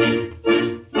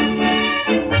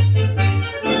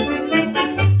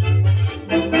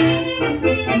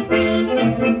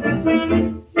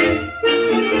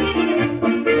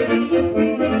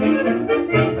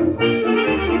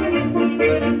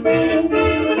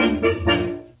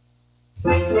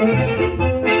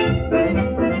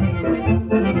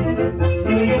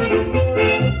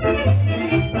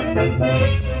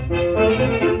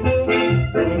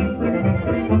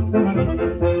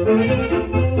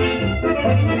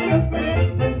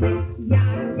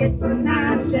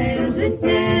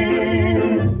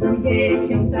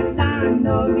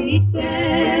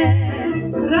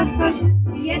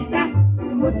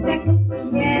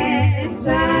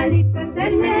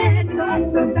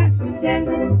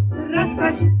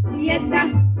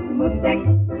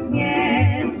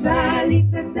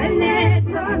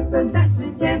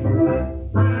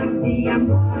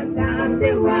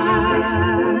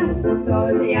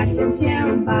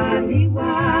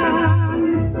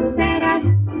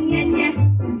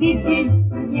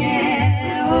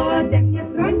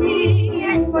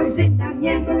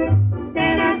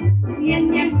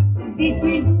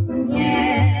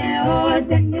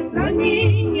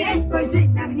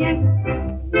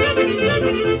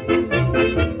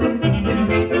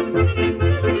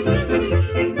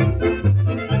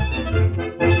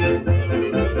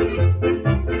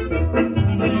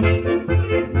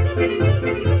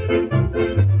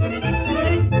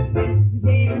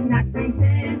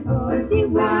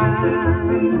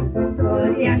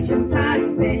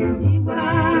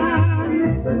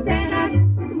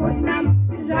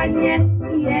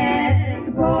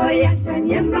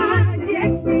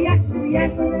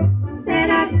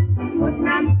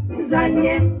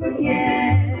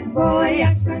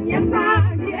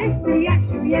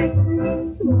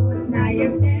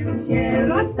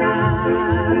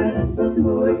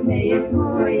 piękne jest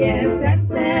moje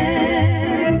serce.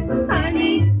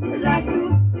 Ani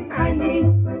żartu, ani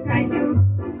tańcu,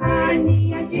 ani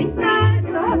Jasieńka,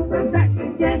 co za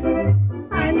życie.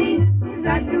 Ani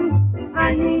żartu,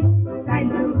 ani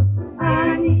tańcu,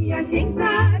 ani Jasieńka,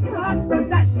 co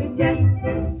za życie.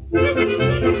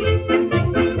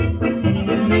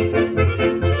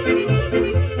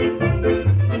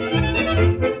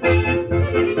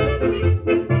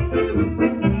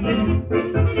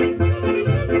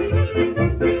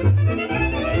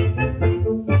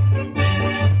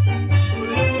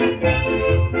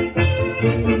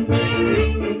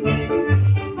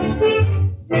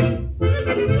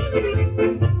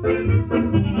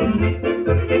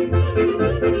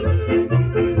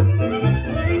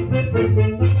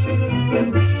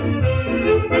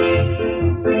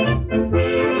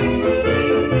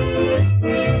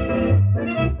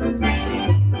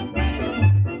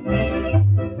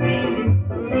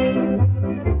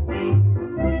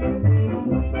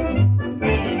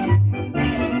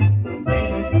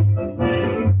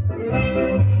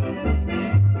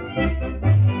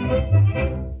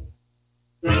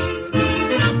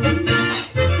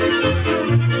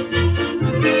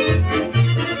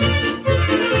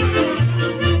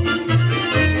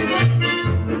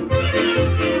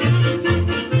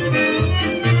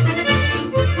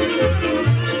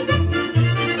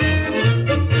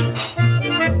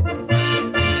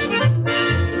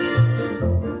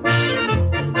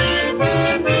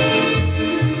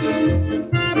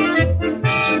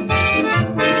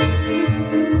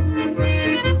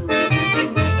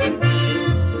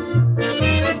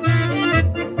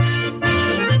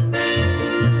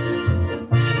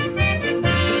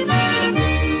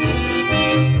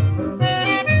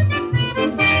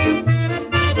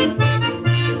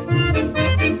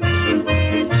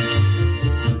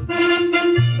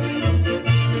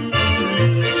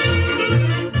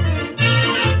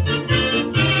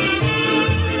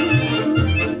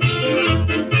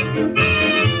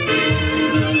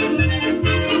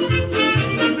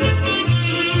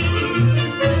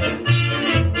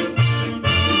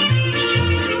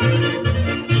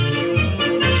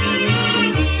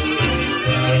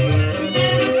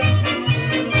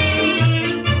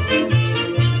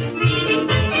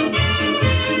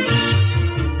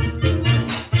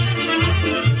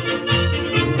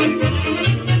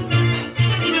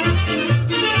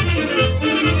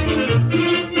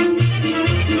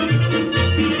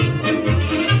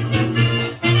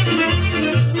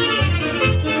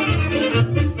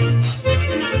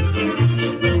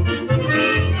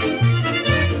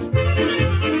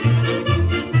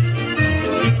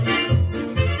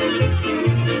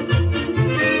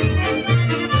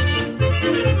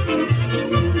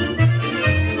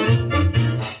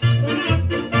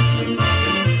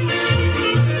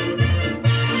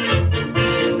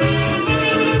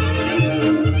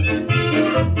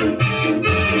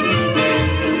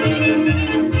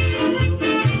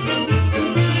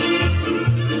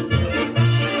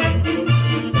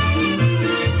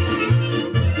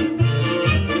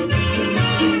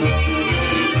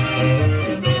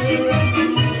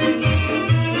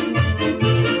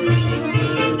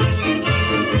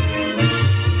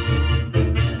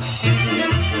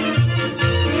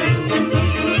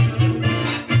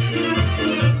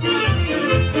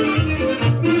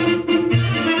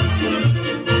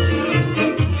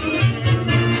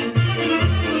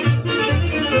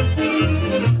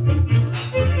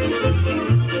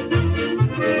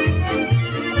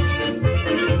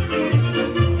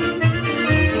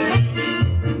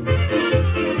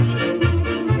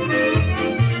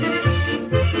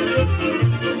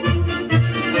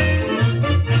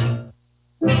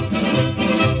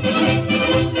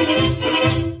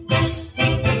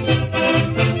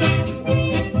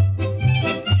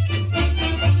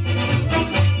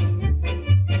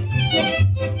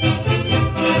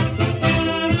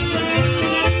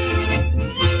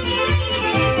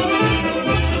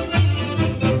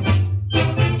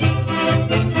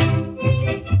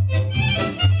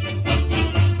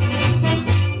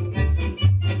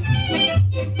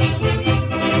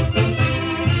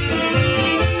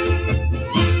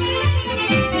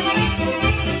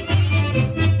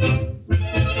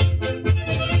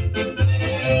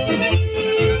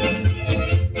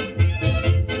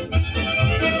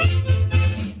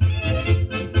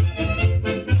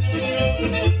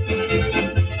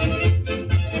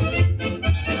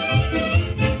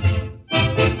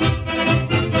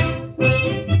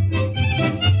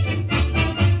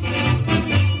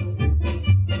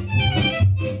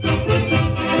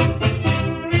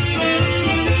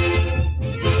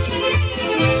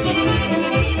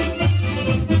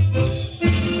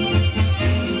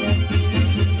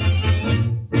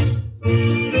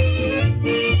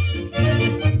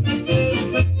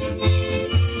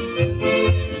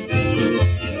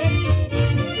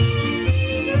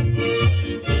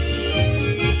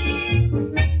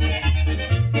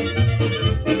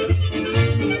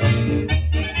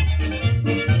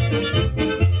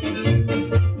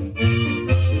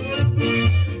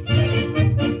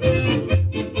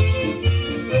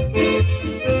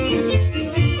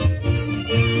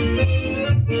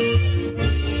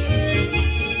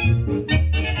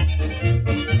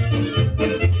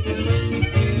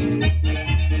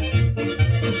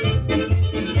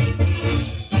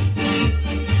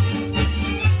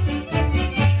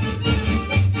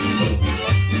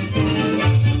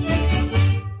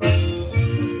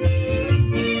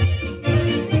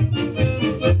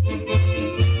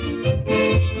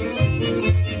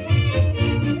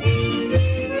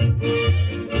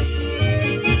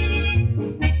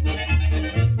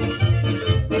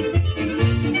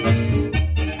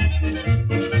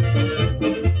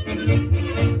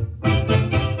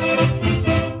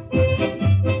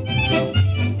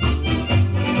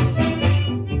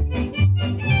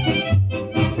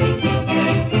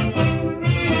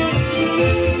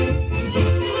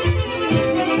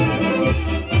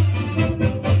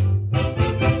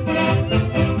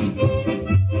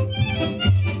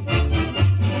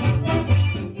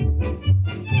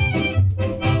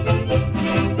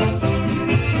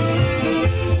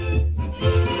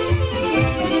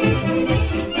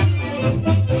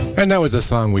 And that was the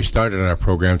song we started our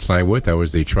program tonight with. That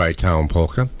was the Tri-Town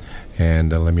Polka. And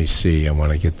let me see. I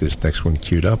want to get this next one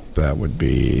queued up. That would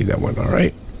be that one. All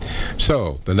right.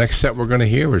 So the next set we're going to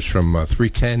hear is from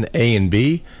 310 A and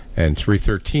B and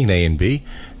 313 A and B.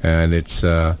 And it's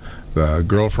the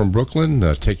Girl from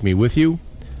Brooklyn, Take Me With You,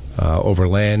 Over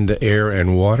Land, Air,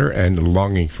 and Water, and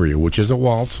Longing for You, which is a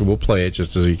waltz. So we'll play it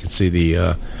just so you can see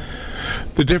the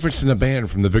difference in the band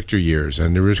from the Victor years.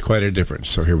 And there is quite a difference.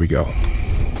 So here we go.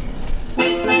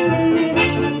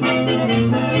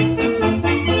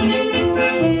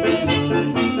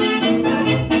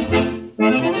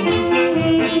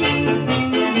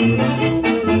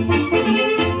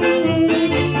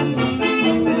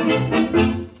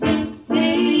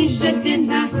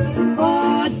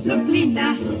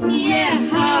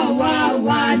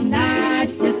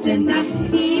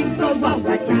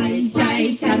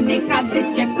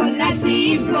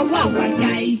 Wawa,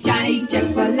 jaj, jaj,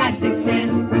 czekolady chcę.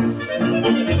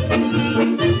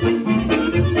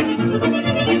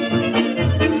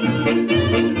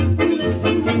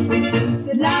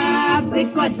 Dla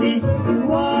wygody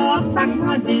chłopak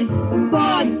młody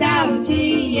podał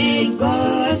ci jej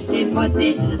gorzkiej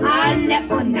wody,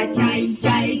 ale ona jaj,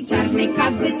 jaj, czarnej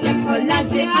kawy,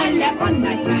 czekolady, ale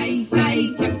ona jaj, jaj,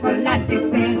 czekolady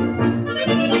chce.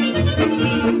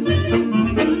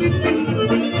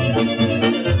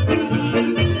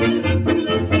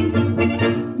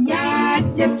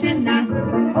 Dziewczyna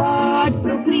od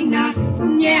Brooklyna,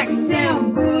 nie chcę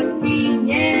wódki,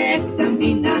 nie chcę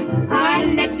wina,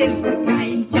 ale tylko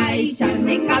czaj, czaj,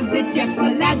 czarnej kawy,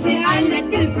 czekolady, ale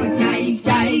tylko czaj,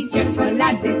 czaj,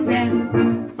 czekolady chcę.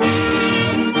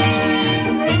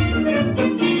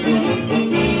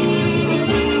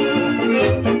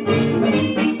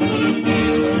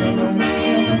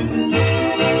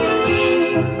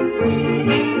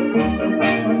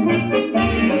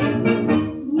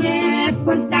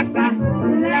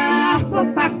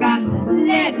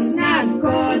 Lecz na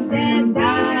zgodę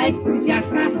daj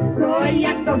buziaka, to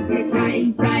ja tobie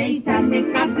czaj, czaj, czarne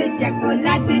kawy,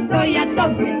 czekolady, to ja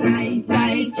tobie czaj,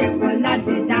 czaj,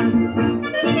 czekolady dam.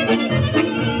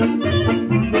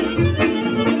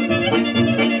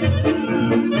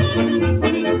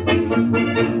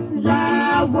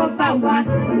 Żałowała,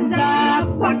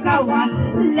 zapłakała,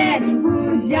 lecz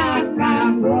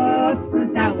buziaka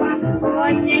oddała.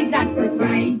 On niej za to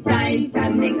czaj, czaj,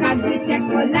 czarnej kawy,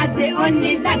 czekolady, on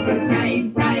niej za to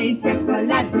czaj, czaj,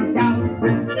 czekolady dał.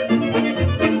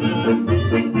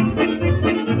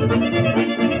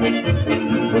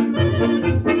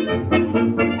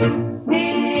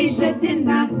 Hej,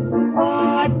 żedyna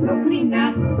od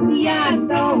Brooklyna, ja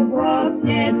to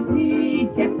chłopiec i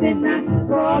dziewczyna,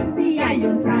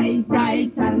 popijają czaj,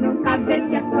 czaj, czarną kawę,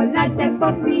 czekoladę,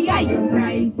 popijają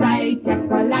czaj, czaj,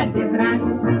 czekolady wraz.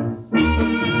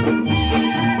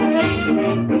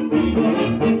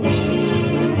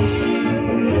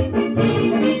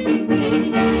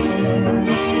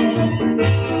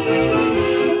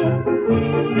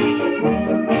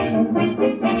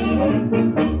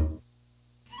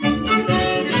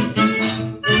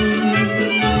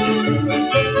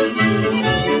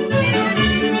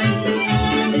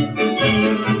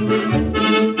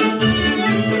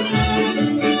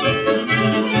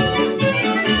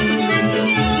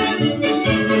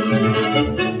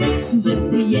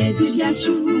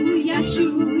 Jasiu, Jasiu,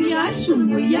 Jasiu,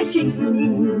 mój Jasieńku,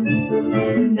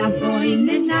 na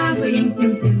wojnę, na wojenkę,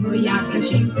 ty moja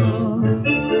Kasieńko.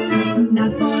 Na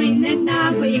wojnę,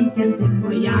 na wojenkę, ty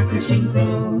moja Kasieńko.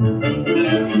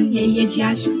 Nie jedź,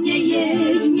 Jasiu, nie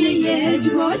jedź, nie jedź,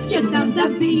 bo cię tam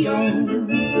zabiją.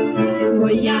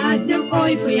 Pojadę,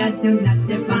 oj, pojadę na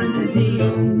tę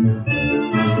fantazję.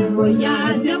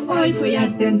 Pojadę, oj,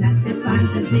 pojadę na tę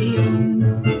fantazję.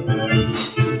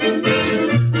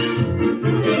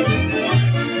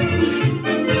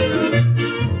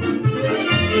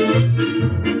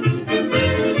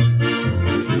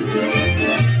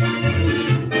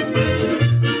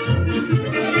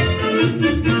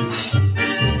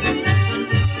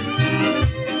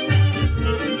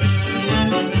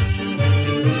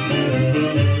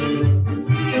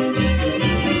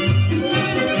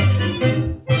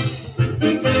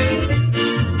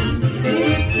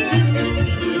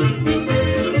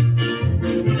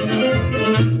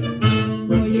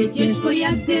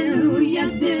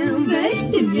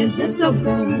 Ze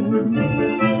sobą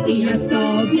i ja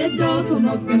tobie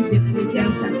dopomogę, gdy pójdę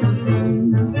za tobą.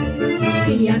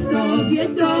 I ja tobie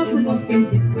dopomogę,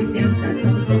 gdy pójdę za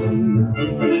tobą.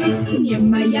 Nie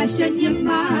ma Jasia, nie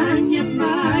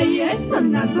ma, jest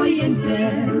pan na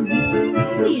wojence.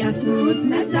 I ja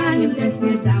smutna za nim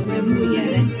tęsknię, całe moje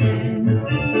ręce.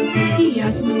 I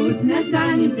ja smutna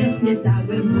za nim i tęsknię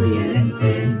całe moje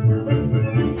serce.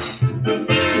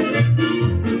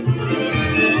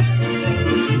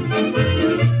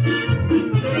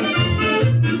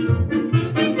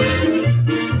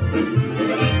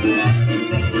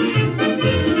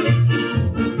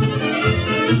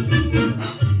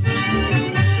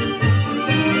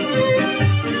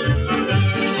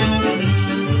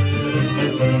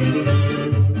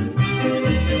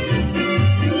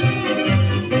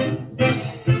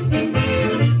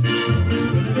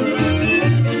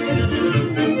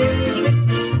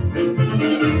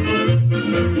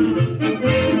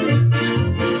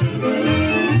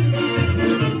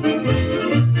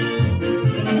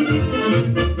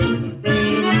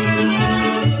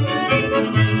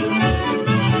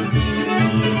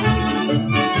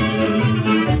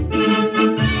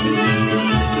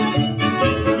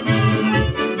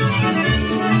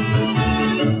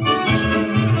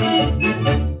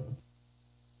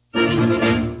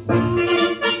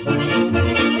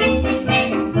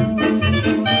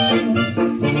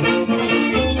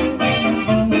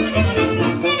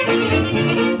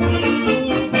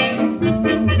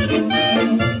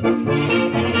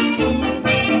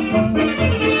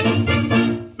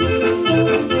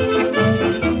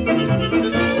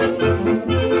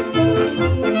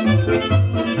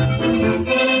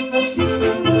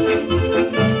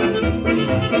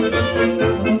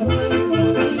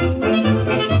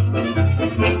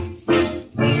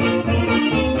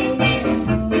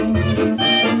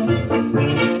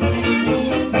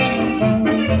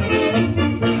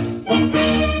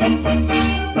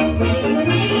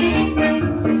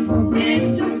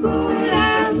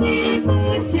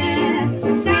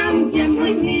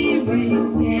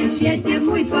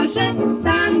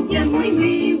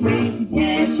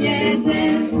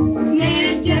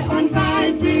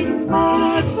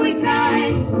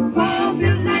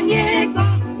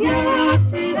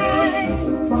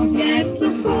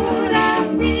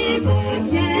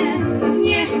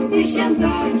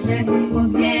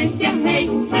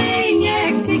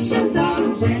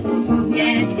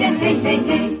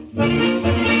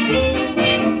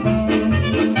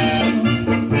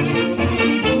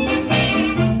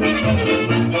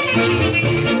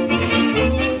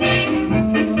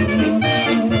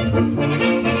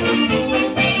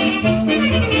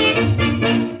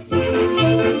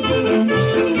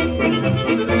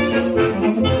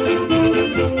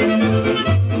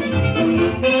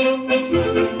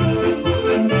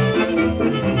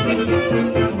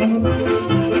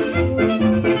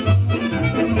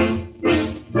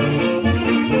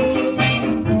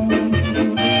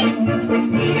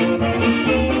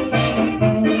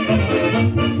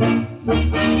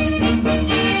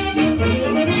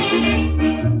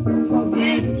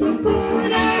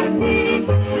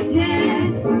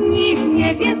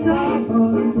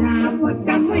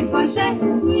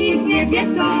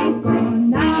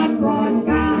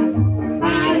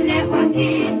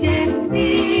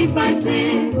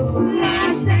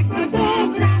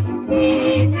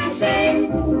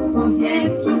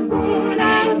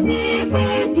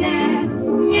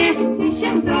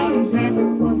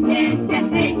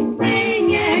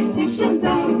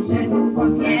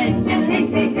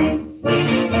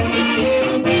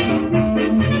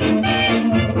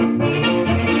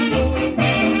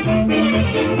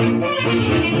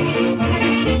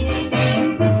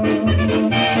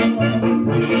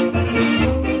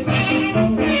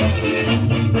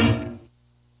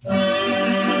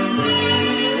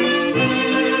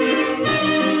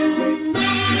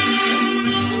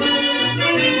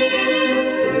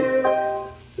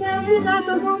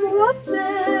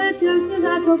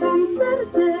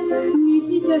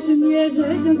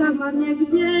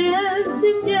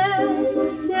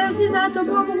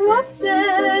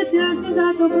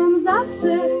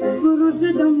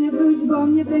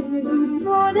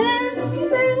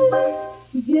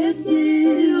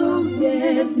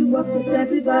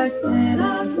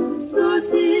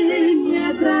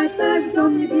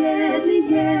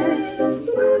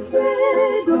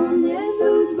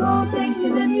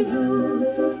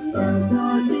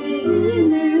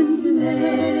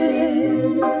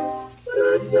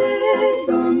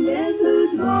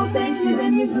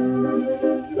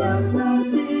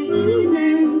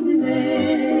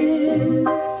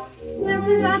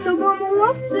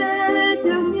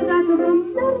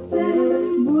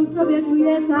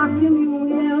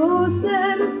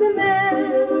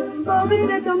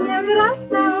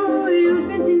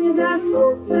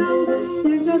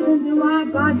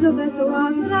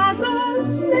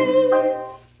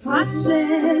 Patrzę,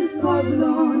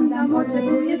 spoglądam,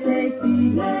 oczekuję tej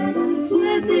chwili,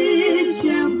 kiedy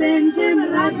się będziemy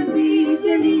razem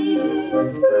widzieli.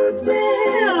 Wkrótce,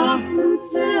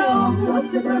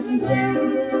 chłopcze, proszę cię,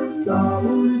 do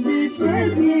łzy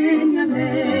czerwienia me.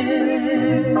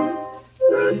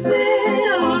 Wkrótce,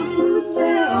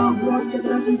 chłopcze,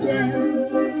 proszę cię,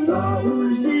 do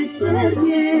łzy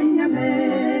czerwienia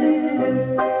me.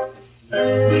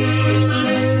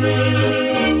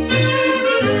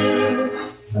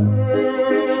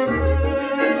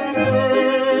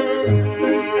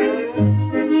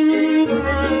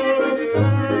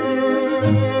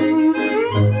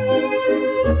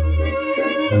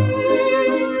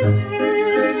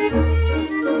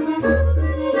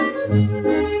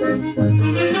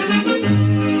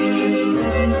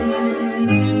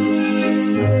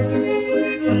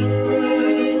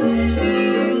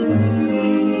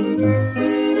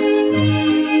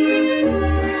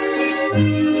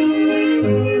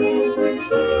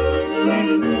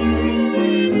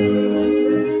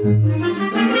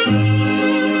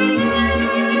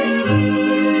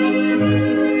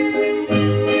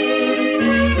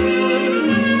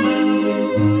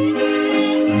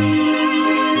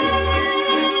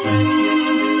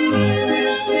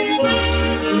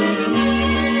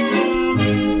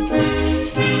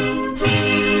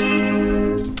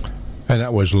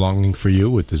 Was Longing for You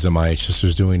with the Zamaya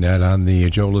sisters doing that on the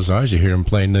Joe Lazars. You hear them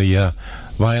playing the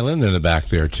violin in the back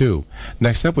there too.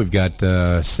 Next up we've got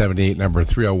 78 number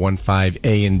 3015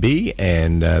 A and B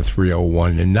and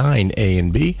 3019 A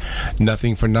and B.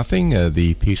 Nothing for Nothing,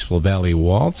 the Peaceful Valley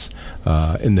Waltz,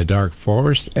 In the Dark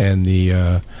Forest, and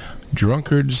the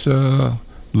Drunkards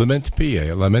Lament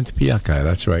Piaka,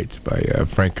 that's right, by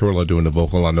Frank Curla doing the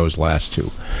vocal on those last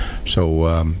two.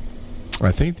 So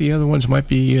I think the other ones might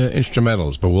be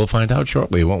instrumentals, but we'll find out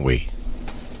shortly, won't we?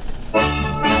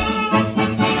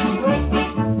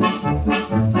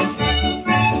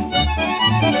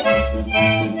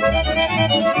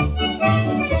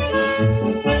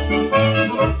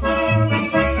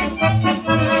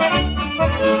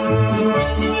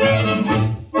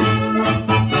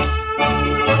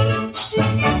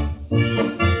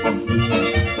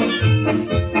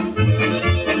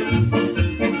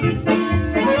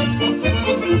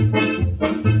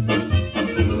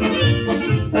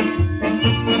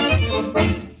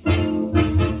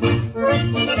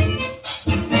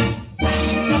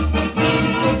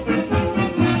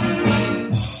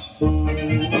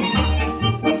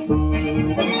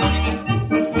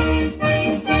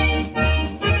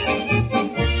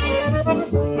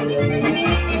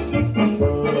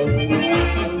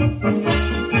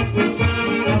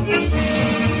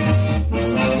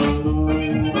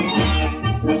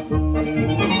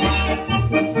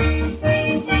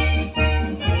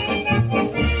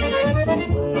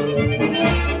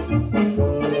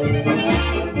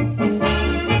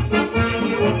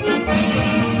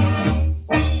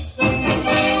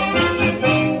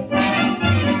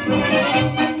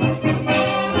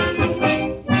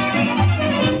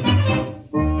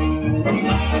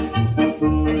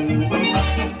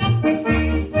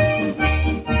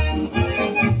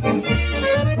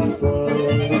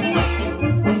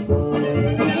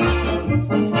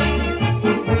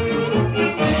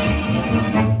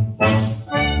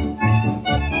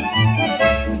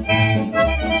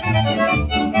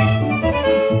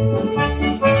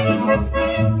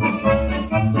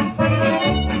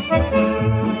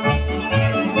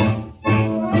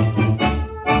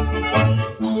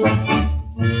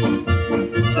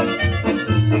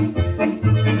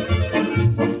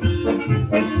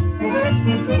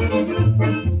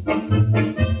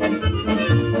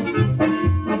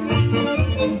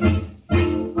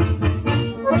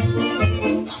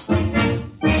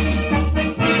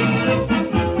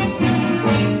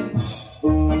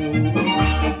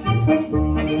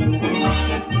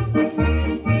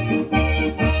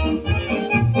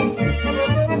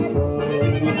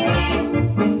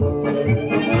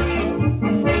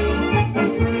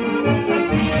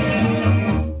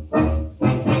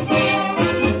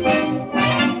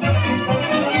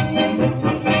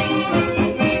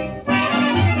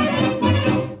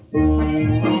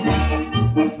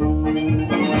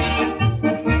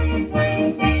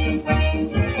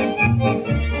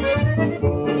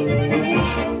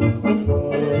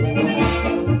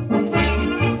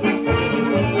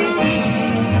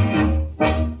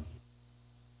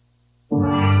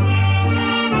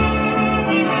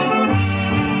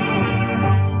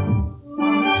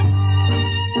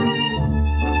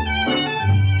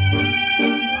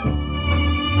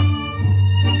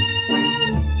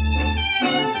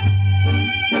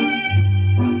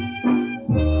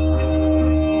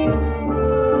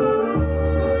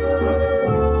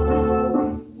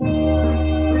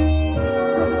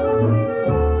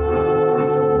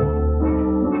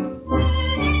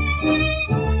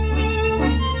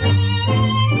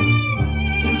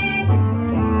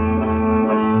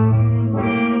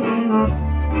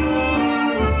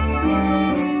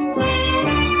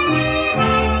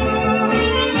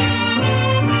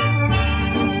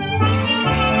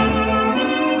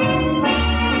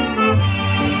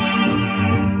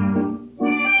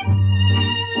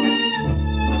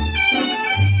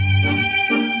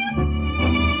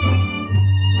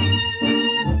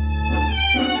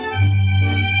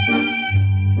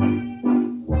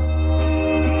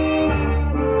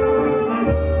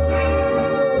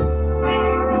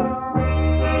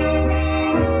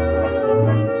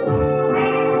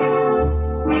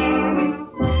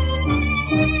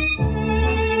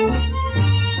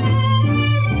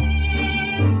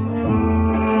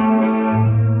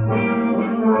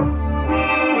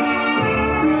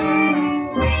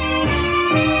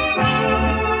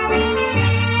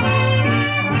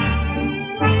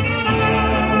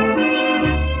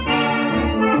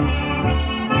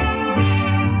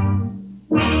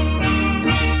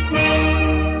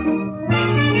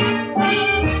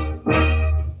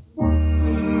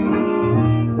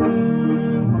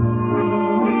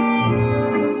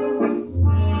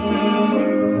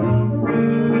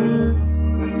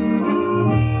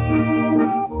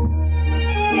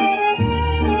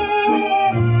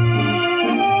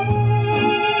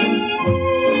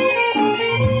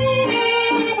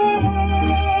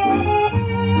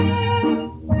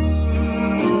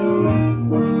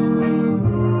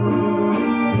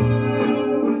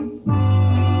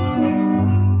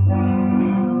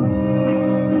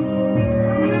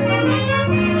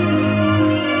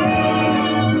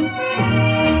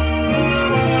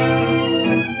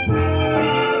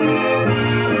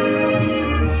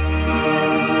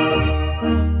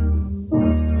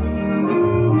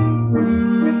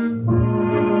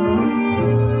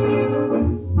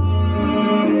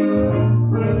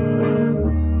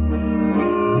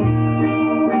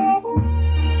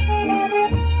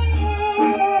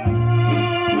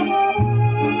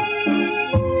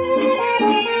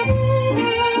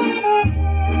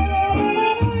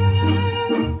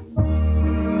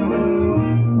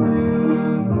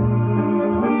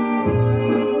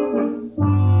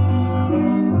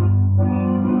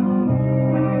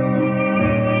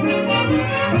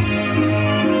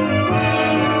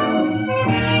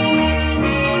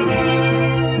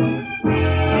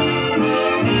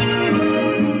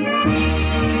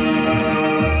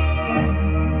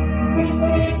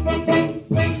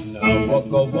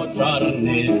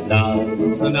 czarny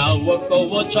las,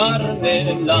 naokoło czarny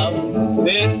las.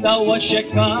 Pytała się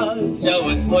Kasia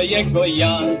u swojego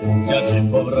Jasia,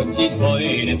 czy powróci z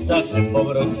wojny, czy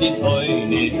powróci z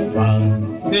wojny pas.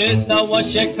 Pytała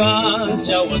się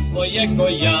Kasia u swojego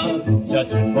Jasia,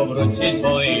 czy powróci z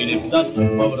wojny,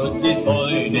 czy powróci z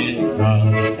wojny pas.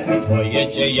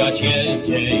 Pojedzie Jaś,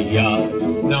 jedzie ja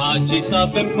na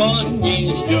dzisawym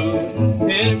koniściu,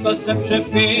 tylko se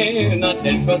przepina,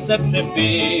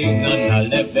 na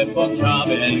lewe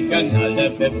pogrzawelkę, na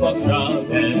lewe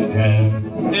pogrzawelkę.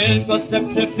 Tylko se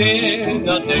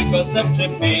przepina,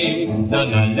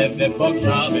 na lewe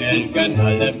pogrzawelkę, na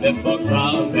lewe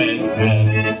pogrzawelkę.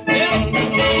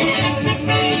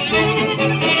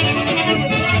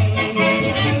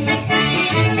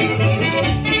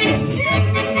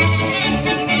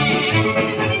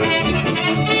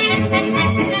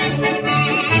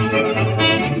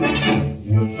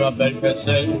 Szabelkę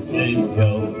sobie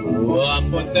wziął, a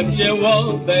potem się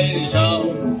obejrzał.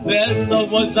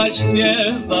 Wesoło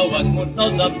zaśpiewał, a smutno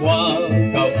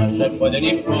zapłakał, a że pod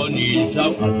nim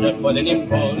poniżał, a że pod nim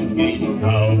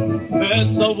poniżał.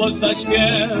 Wesoło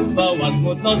zaśpiewał, a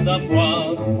smutno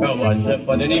zapłakał, a że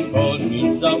pod nim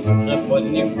poniżał, a że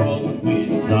pod nim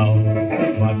poniżał.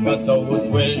 Matka to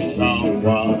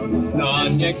usłyszała, na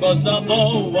niego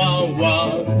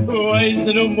zawołała. Oj,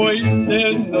 synu mój,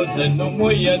 synu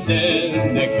mój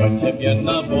jedyny, kto ciebie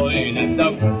na wojnę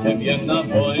dał, kto ciebie na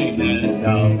wojnę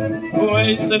dał.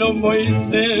 Oj, synu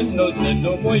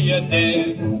mój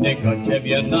jedyny, kto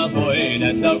ciebie na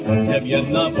wojnę dał, kto ciebie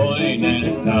na wojnę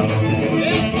dał.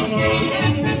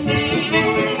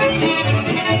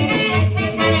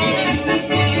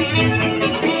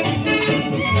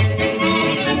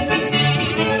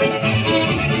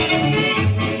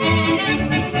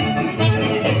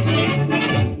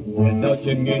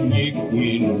 Nie mnie nikt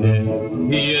inny,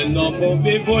 jedno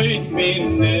mówi wójt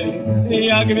gminy,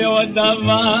 jak mnie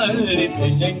oddawali,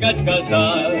 przysięgać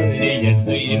kazali,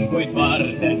 jeszcze im wójt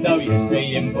warte dał, jeszcze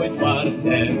im wójt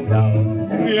warte dał.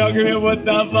 Jak mnie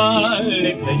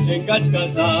oddawali, przysięgać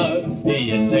kazali,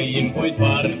 jeszcze im wójt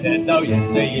warte dał,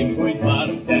 jeszcze im wójt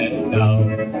warte dał.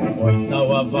 Oj,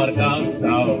 stała warta,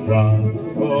 stała,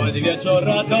 od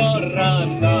wieczora do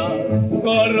rana,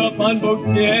 skoro Pan Bóg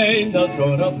nie da,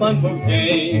 skoro Pan Bóg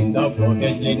nie da,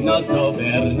 powieźli nas do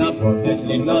Berna,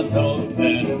 powieźli nas do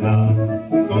Berna.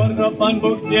 Skoro Pan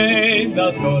Bóg nie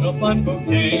da, skoro Pan Bóg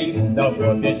nie da,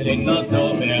 powieźli nas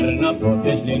do Berna,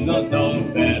 powieźli nas do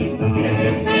Berna.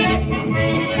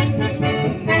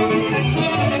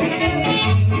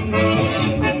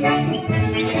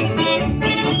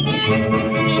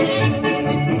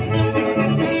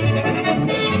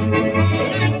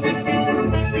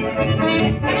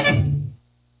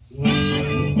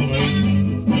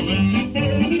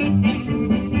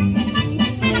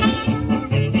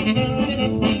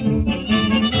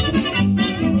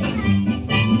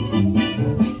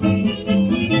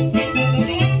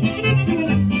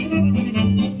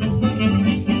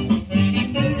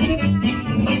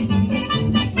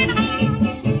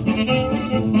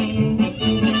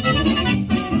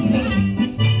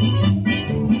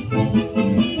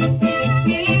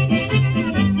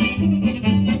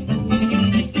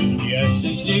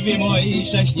 Moi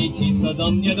sześnici, co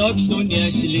do mnie do chrztu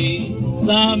nieśli,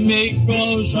 sami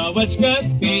gorzałeczkę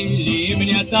pili,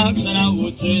 mnie także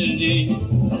nauczyli.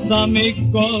 Sami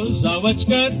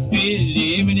gorzałeczkę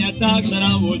pili, mnie także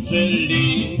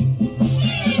nauczyli.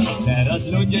 Teraz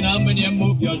ludzie na mnie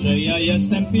mówią, że ja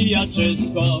jestem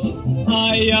pijaczysko,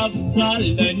 a ja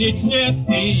wcale nic nie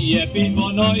piję, piwo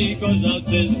no i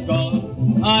gorzałczysko.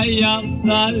 A ja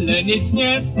wcale nic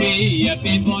nie piję,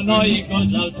 piwo no i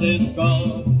gorzałczysko.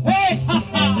 Hej, ha,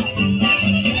 ha!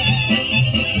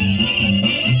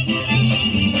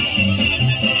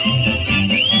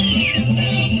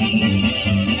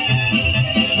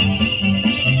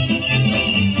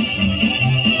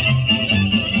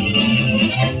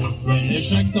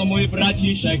 Kieliszek to mój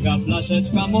braciszek, a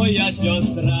flaszeczka moja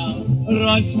siostra.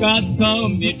 Rączka to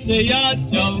mi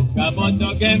przyjaciółka, bo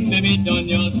do gęby mi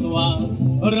doniosła.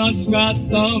 Rączka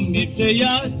to mi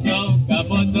przyjaciółka,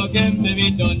 bo do gęby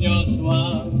mi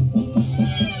doniosła.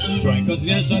 Człowiek od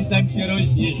zwierzątek się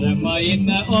różni, że ma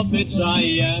inne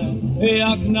obyczaje.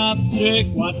 Jak na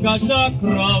przykład każda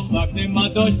krowa, gdy ma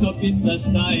dość, to pić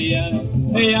przestaje.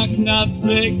 Jak na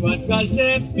przykład każdy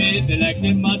bydlek,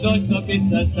 gdy ma dość, to pić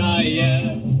przestaje.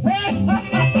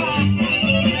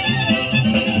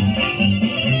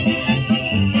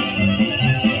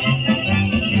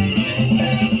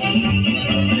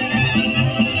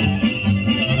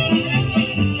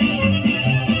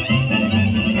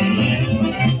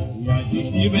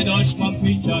 Niby dość mam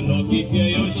picia, nogi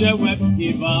wieją się, łeb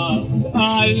piwa,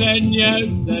 ale nie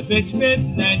chcę być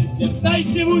bydlęciem.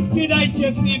 Dajcie wódki,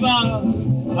 dajcie piwa,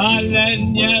 ale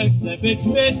nie chcę być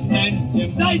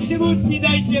bydlęciem. Dajcie wódki,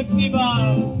 dajcie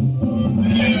piwa.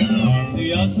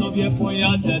 Ja sobie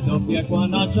pojadę do piekła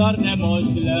na czarne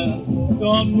moźle,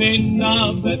 to mi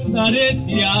nawet stary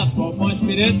diabeł po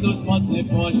spirytus mocny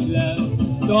pośle.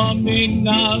 To mi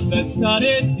nawet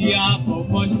stary diabeł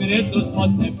po spirytus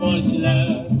mocny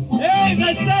pośle. Ej,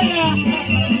 wesela!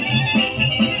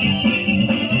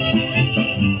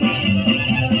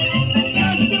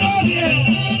 Na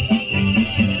zdrowie!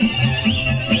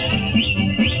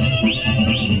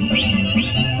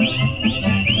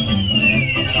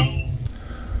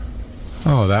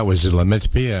 Oh, that was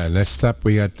Lament Pia. Next up,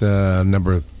 we got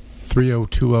number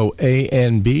 3020A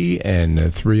and B and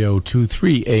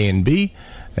 3023A and B.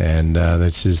 And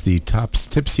this is the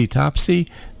Tipsy Topsy,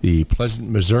 the Pleasant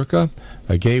Mazurka,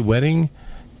 a Gay Wedding,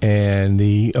 and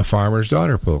the A Farmer's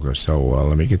Daughter polka. So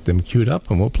let me get them queued up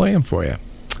and we'll play them for you.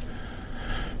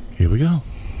 Here we go.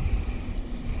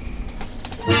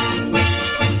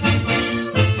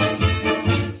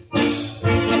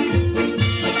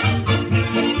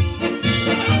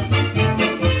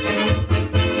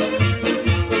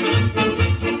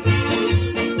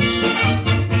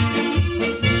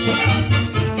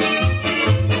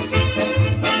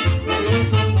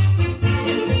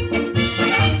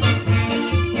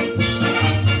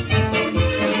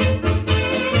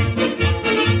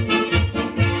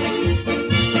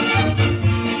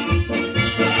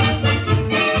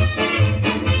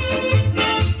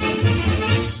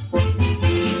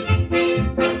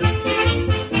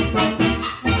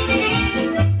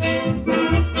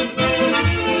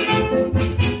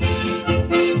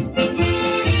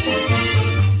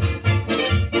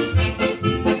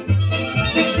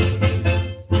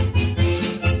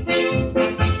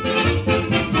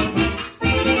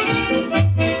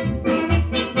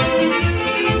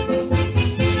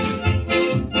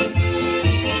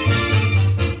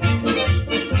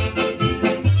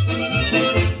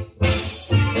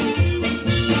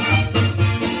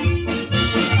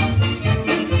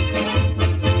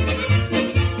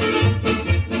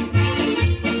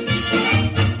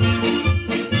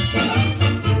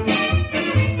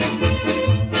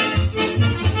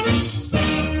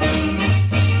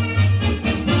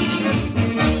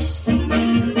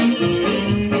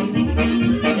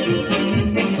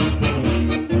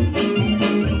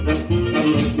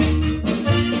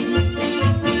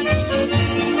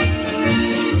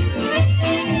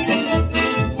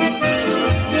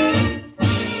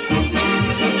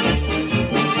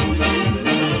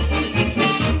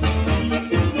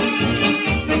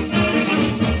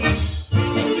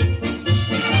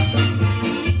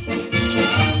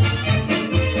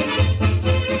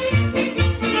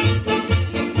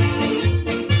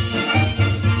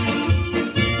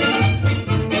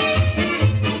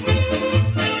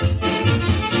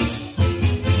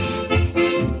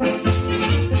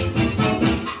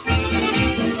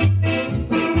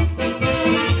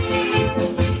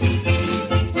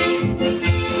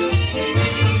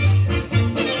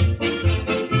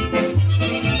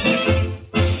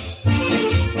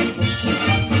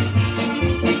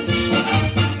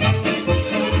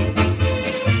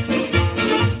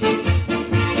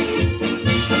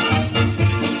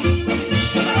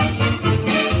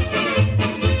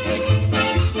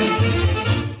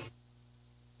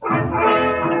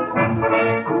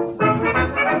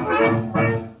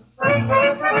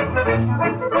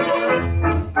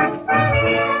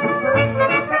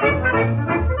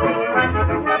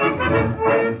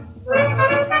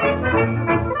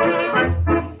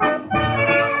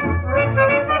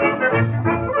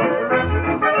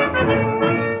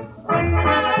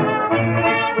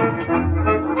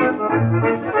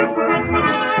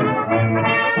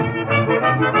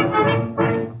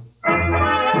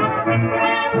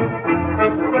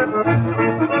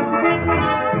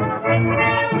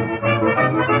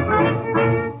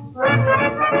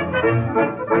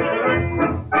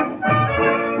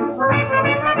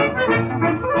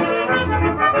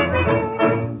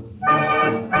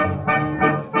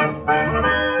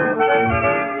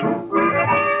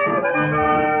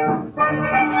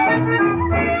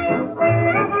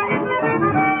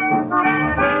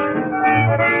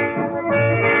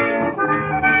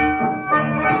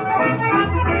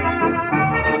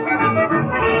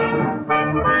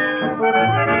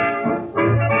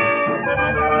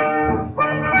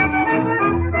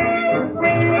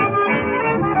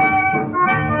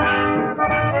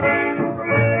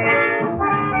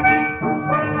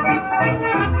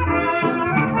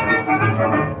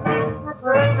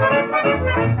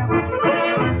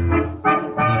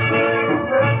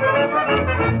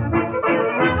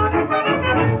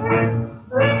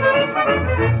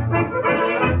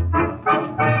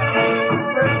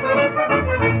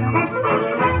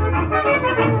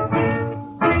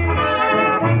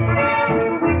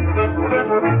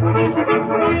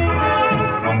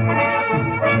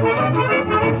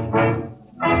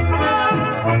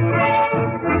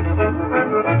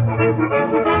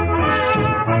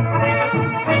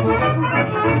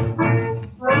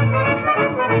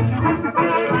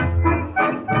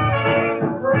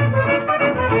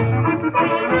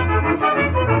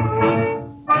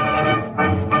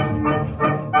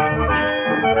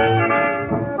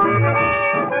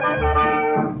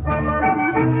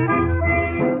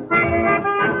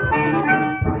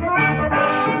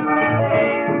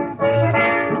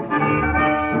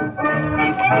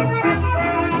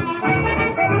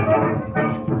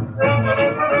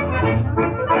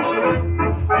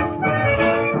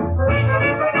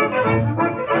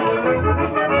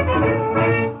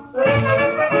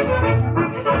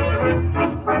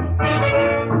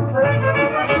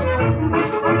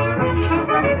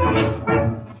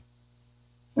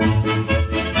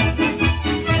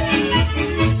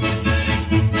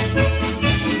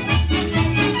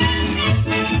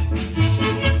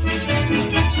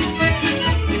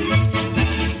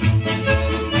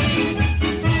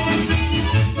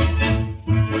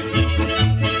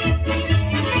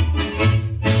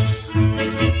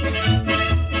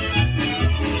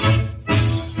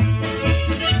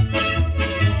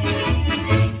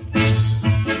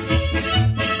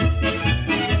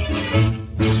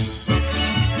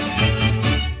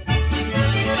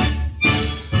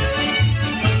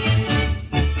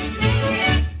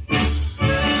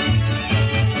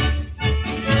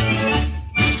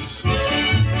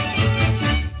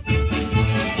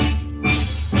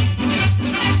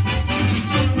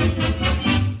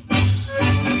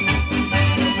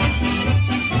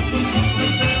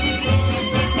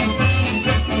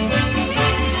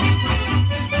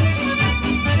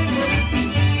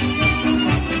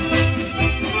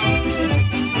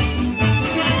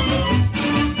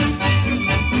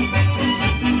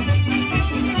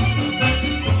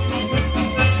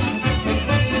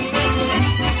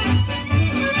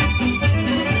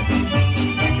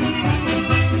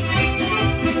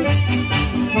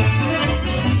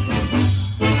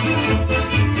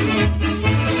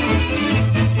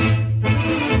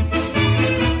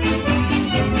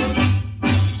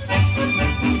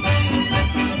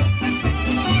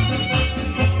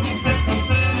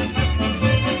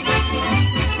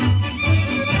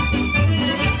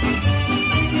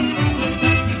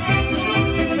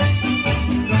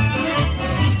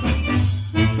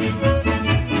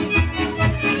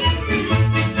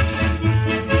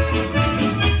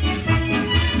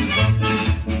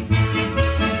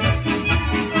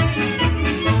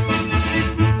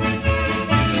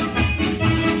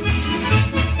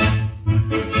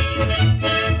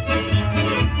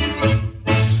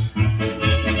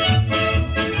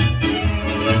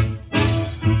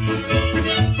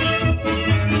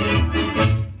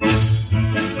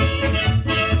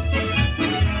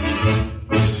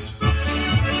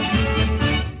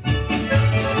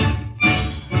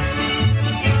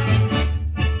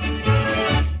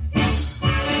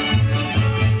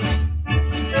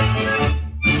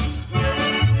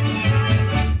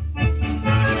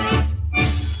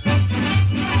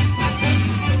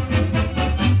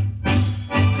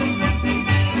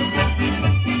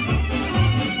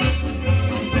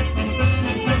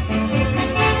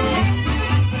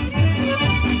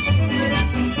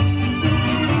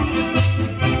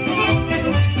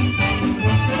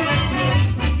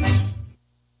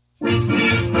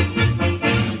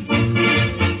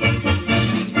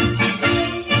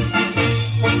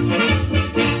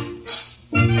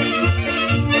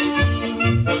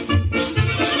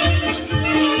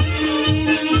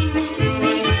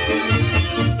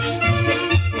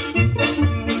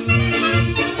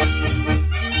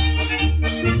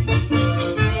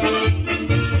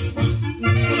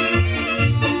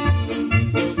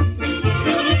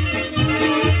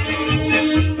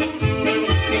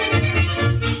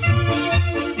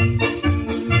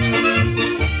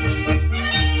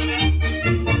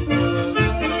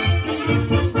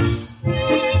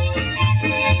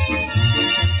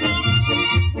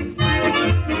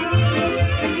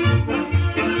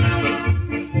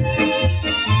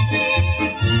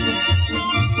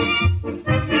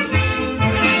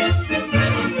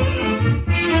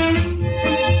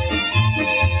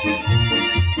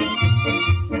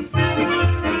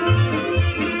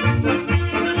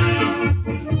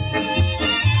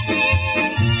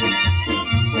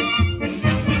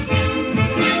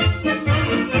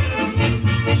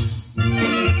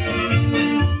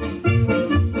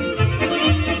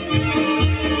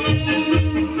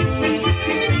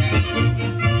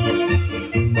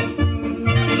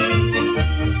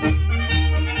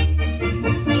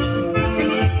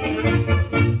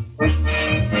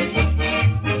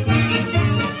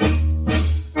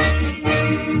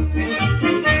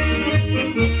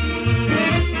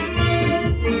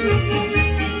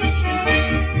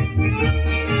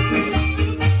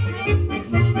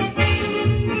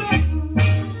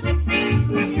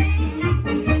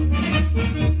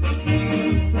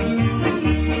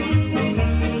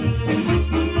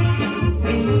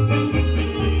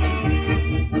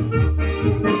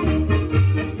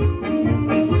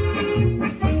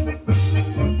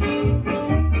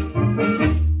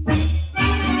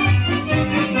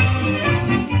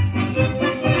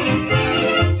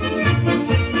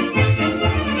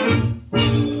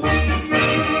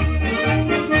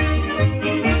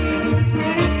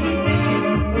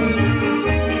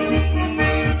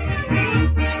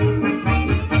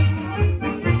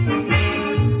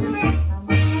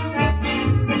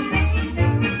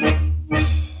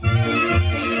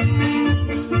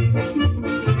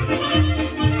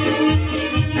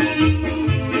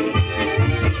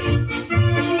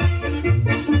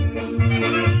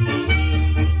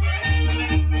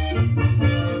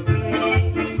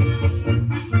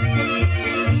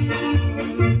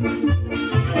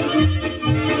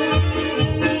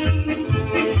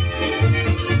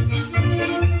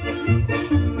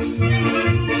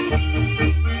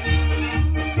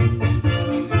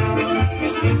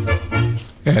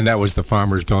 And that was the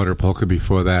Farmer's Daughter polka.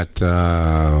 Before that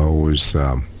was,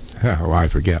 I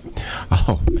forget.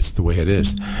 Oh, that's the way it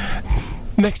is.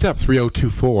 Next up,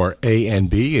 3024 A and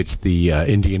B. It's the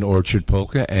Indian Orchard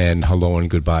polka and Hello and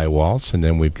Goodbye Waltz. And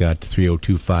then we've got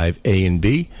 3025 A and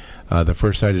B. The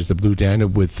first side is the Blue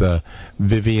Danube with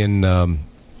Vivian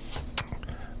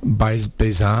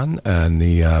Bazan. And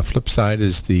the flip side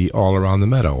is the All Around the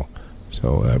Meadow.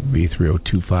 So that would be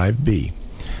 3025B.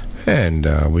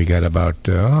 And we got about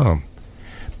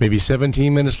maybe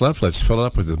 17 minutes left. Let's fill it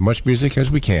up with as much music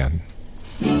as we can.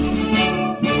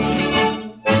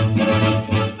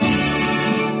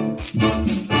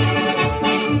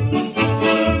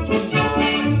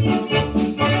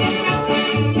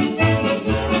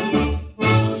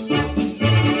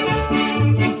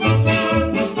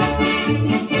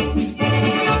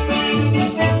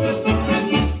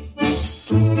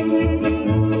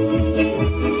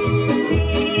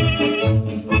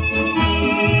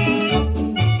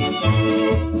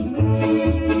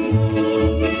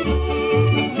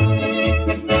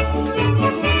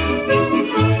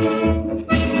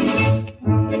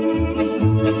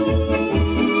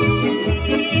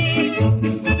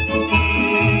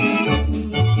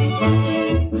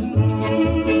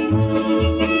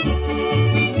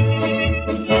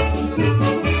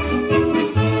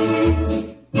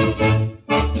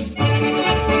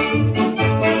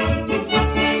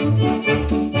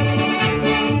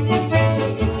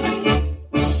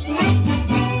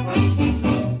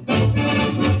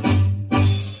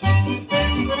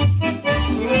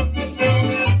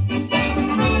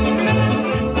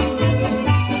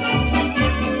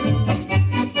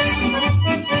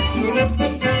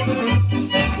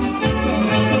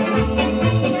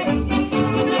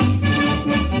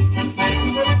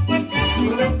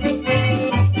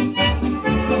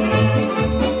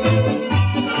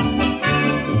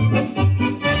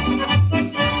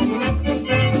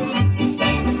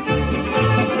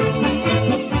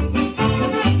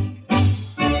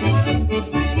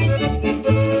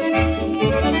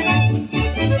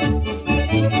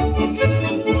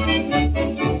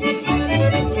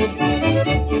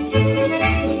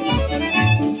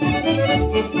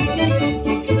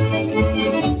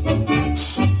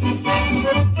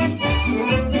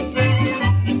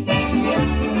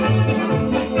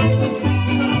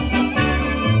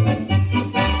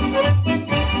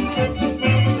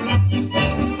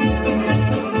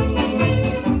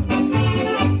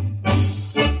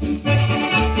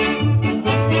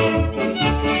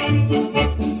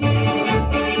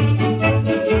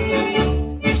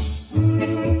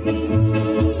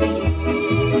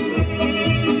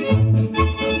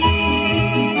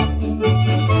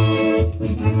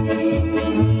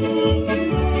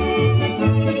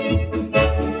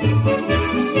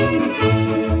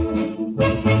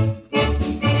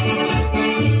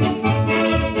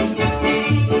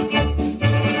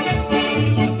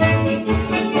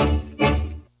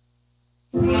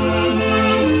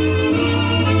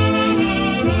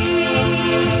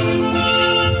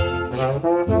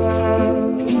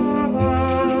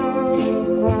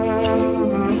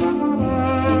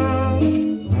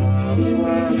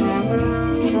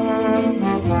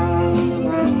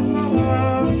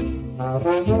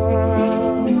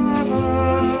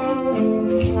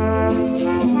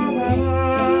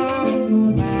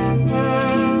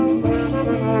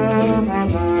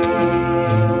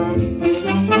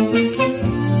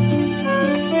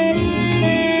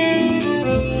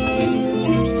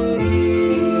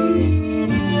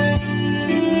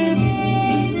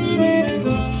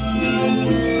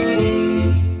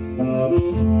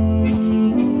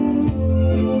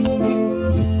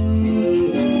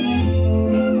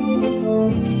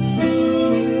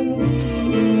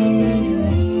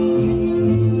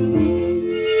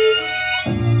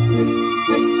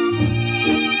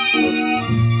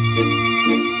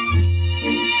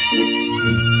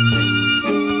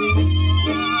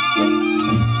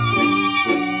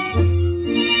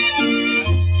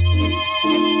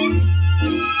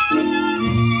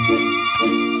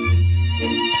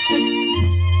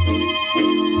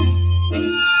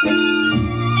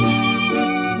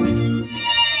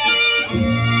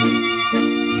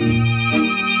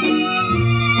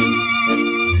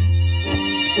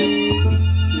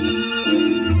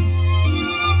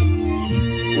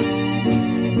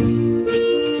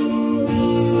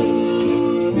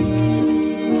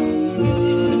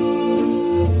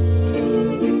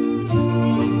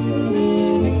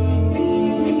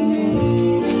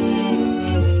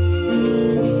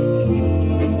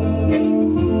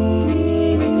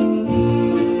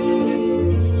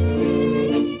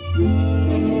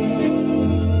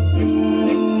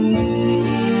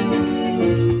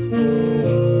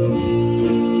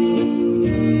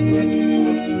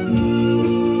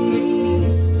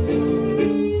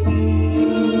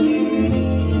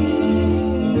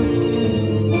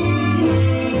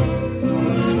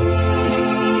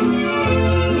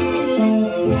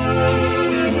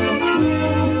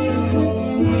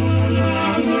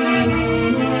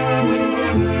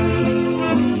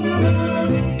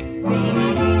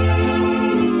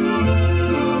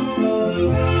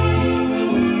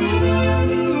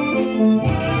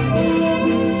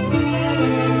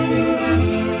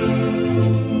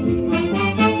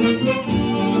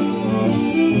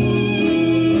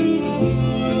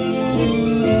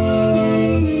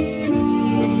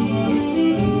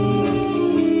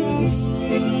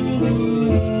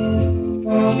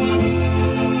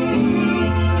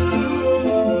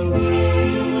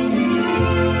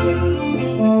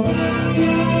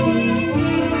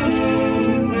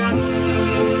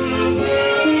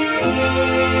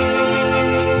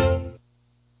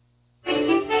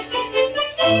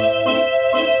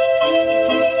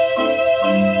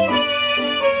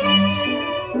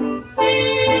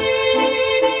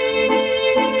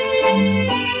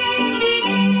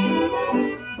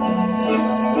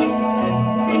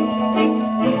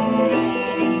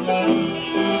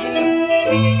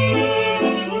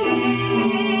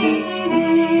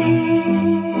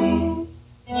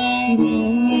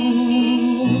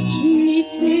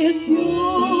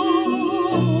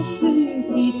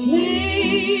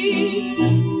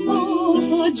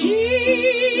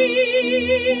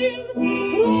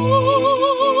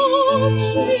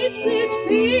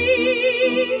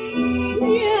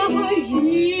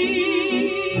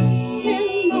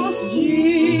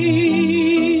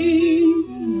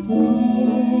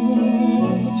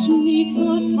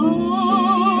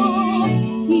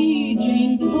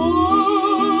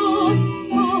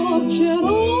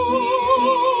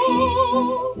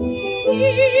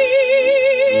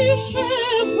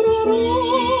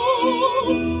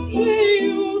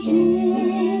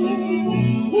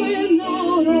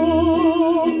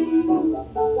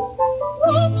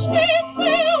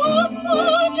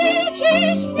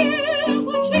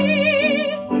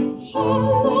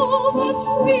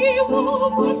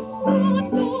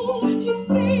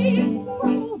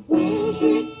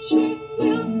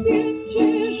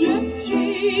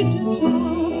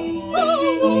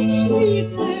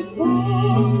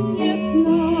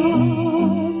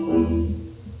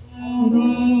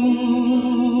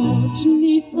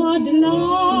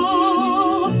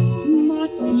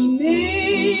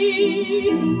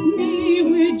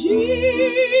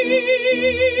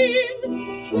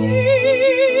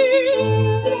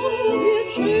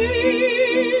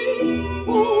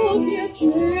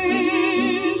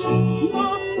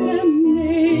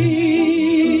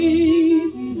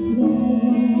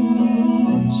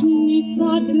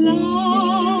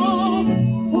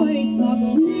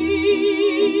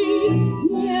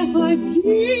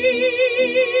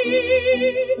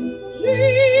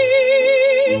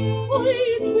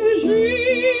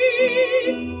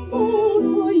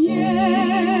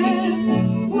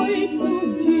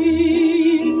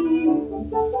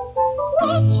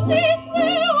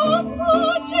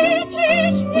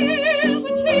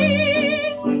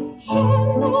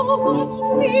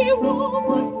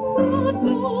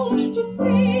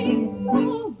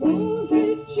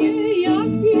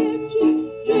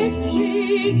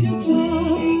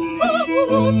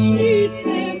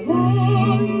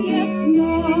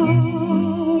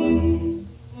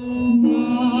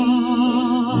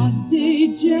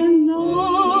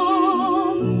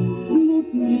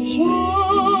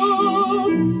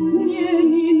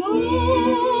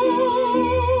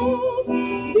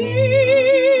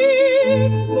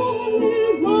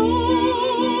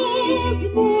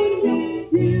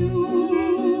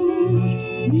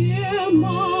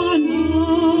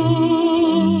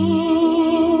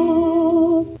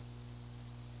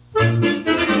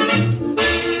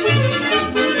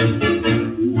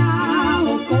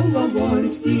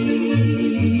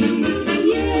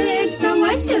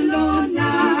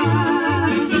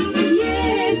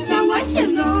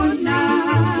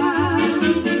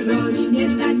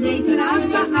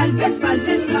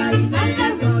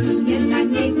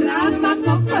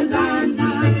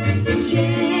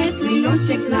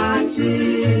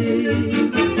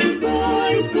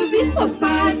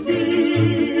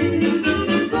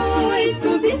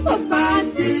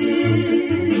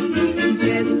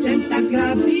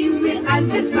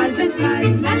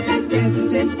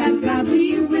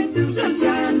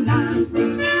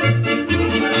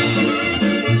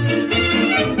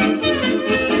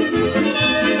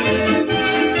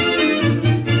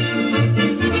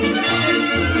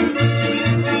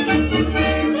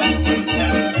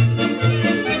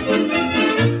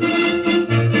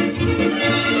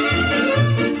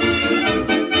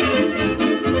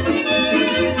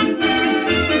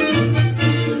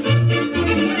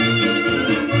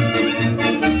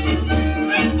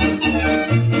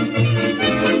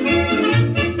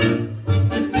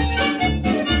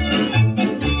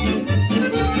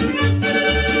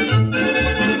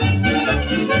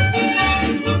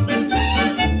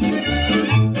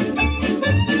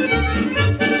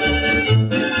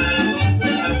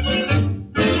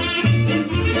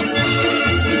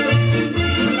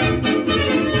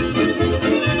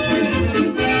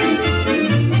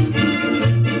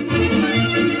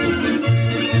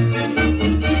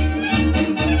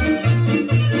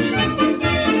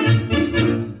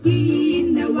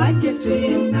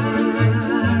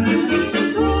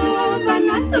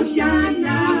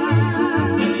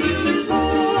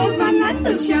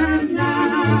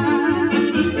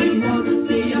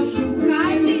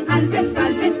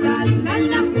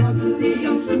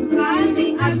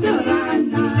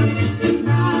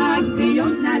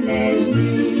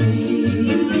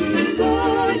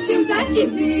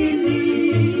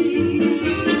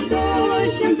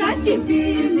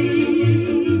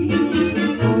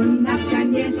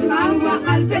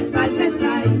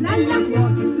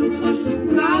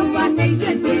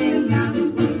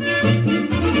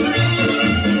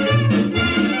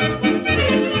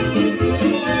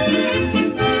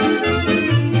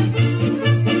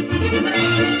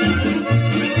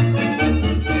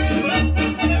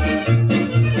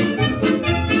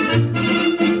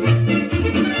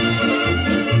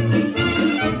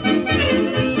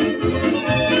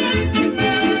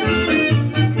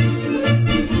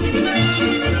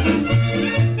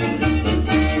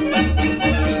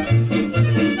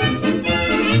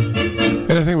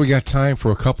 Got time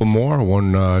for a couple more.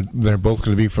 One, they're both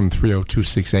going to be from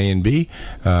 3026 A and B.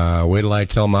 Wait Till I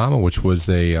Tell Mama, which was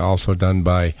also done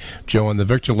by Joe and the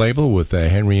Victor label with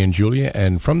Henry and Julia,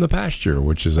 and From the Pasture,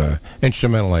 which is a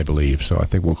instrumental, I believe. So I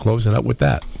think we'll close it up with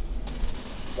that.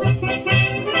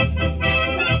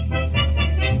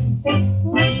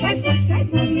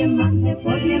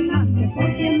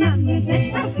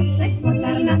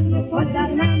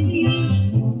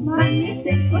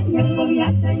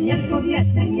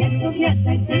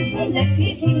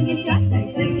 nie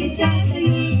siadaj, sobie siadaj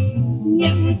i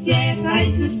nie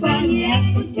uciekaj, duszko, nie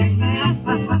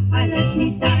uciekaj, lecz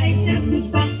mi daj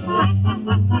serduszko,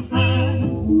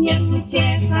 nie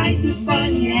uciekaj, duszko,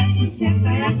 nie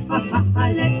uciekaj,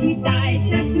 lecz mi daj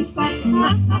serduszko,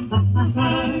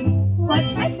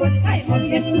 poczekaj, poczekaj,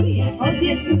 obiecuję,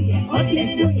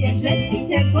 że ci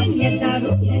tego nie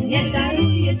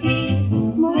daruję ci.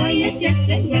 Moje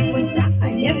dziewczę, nie bądź taka,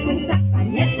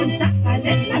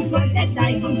 lecz na zgodę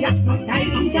daj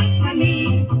buziaka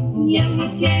mi. Nie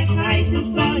uciekaj,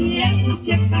 duszko, nie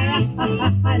uciekaj,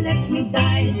 lecz mi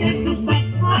daj serduszko,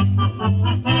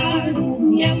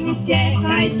 nie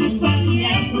uciekaj, duszko,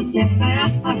 nie uciekaj,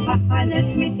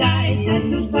 lecz mi daj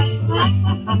serduszko,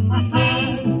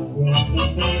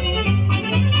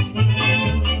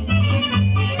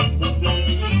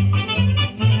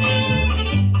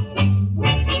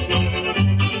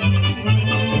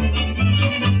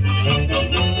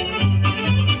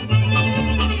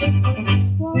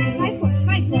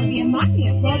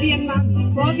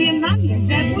 Powiem mamie,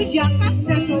 że buziaka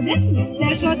chcesz ode mnie.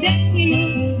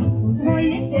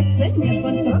 Moje dziewczę, nie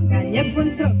bądź droga,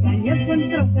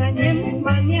 nie mów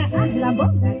mamie, a dla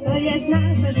Boga to jest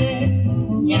nasza rzecz.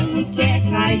 Nie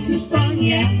uciekaj, duszko,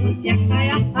 nie uciekaj,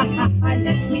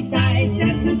 lecz mi daj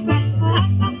serduszko,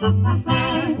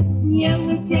 nie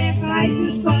uciekaj,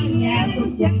 duszko, nie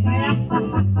uciekaj,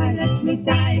 lecz mi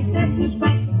daj serduszko,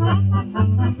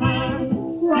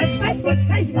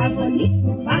 poczekaj,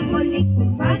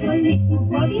 bawoliku,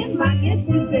 powiem mamie,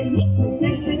 ty wyniku.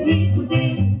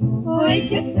 Oj,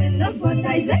 dziewczyno,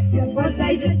 bodajże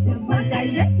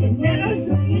cię, nie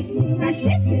rozumiesz nic na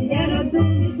świecie,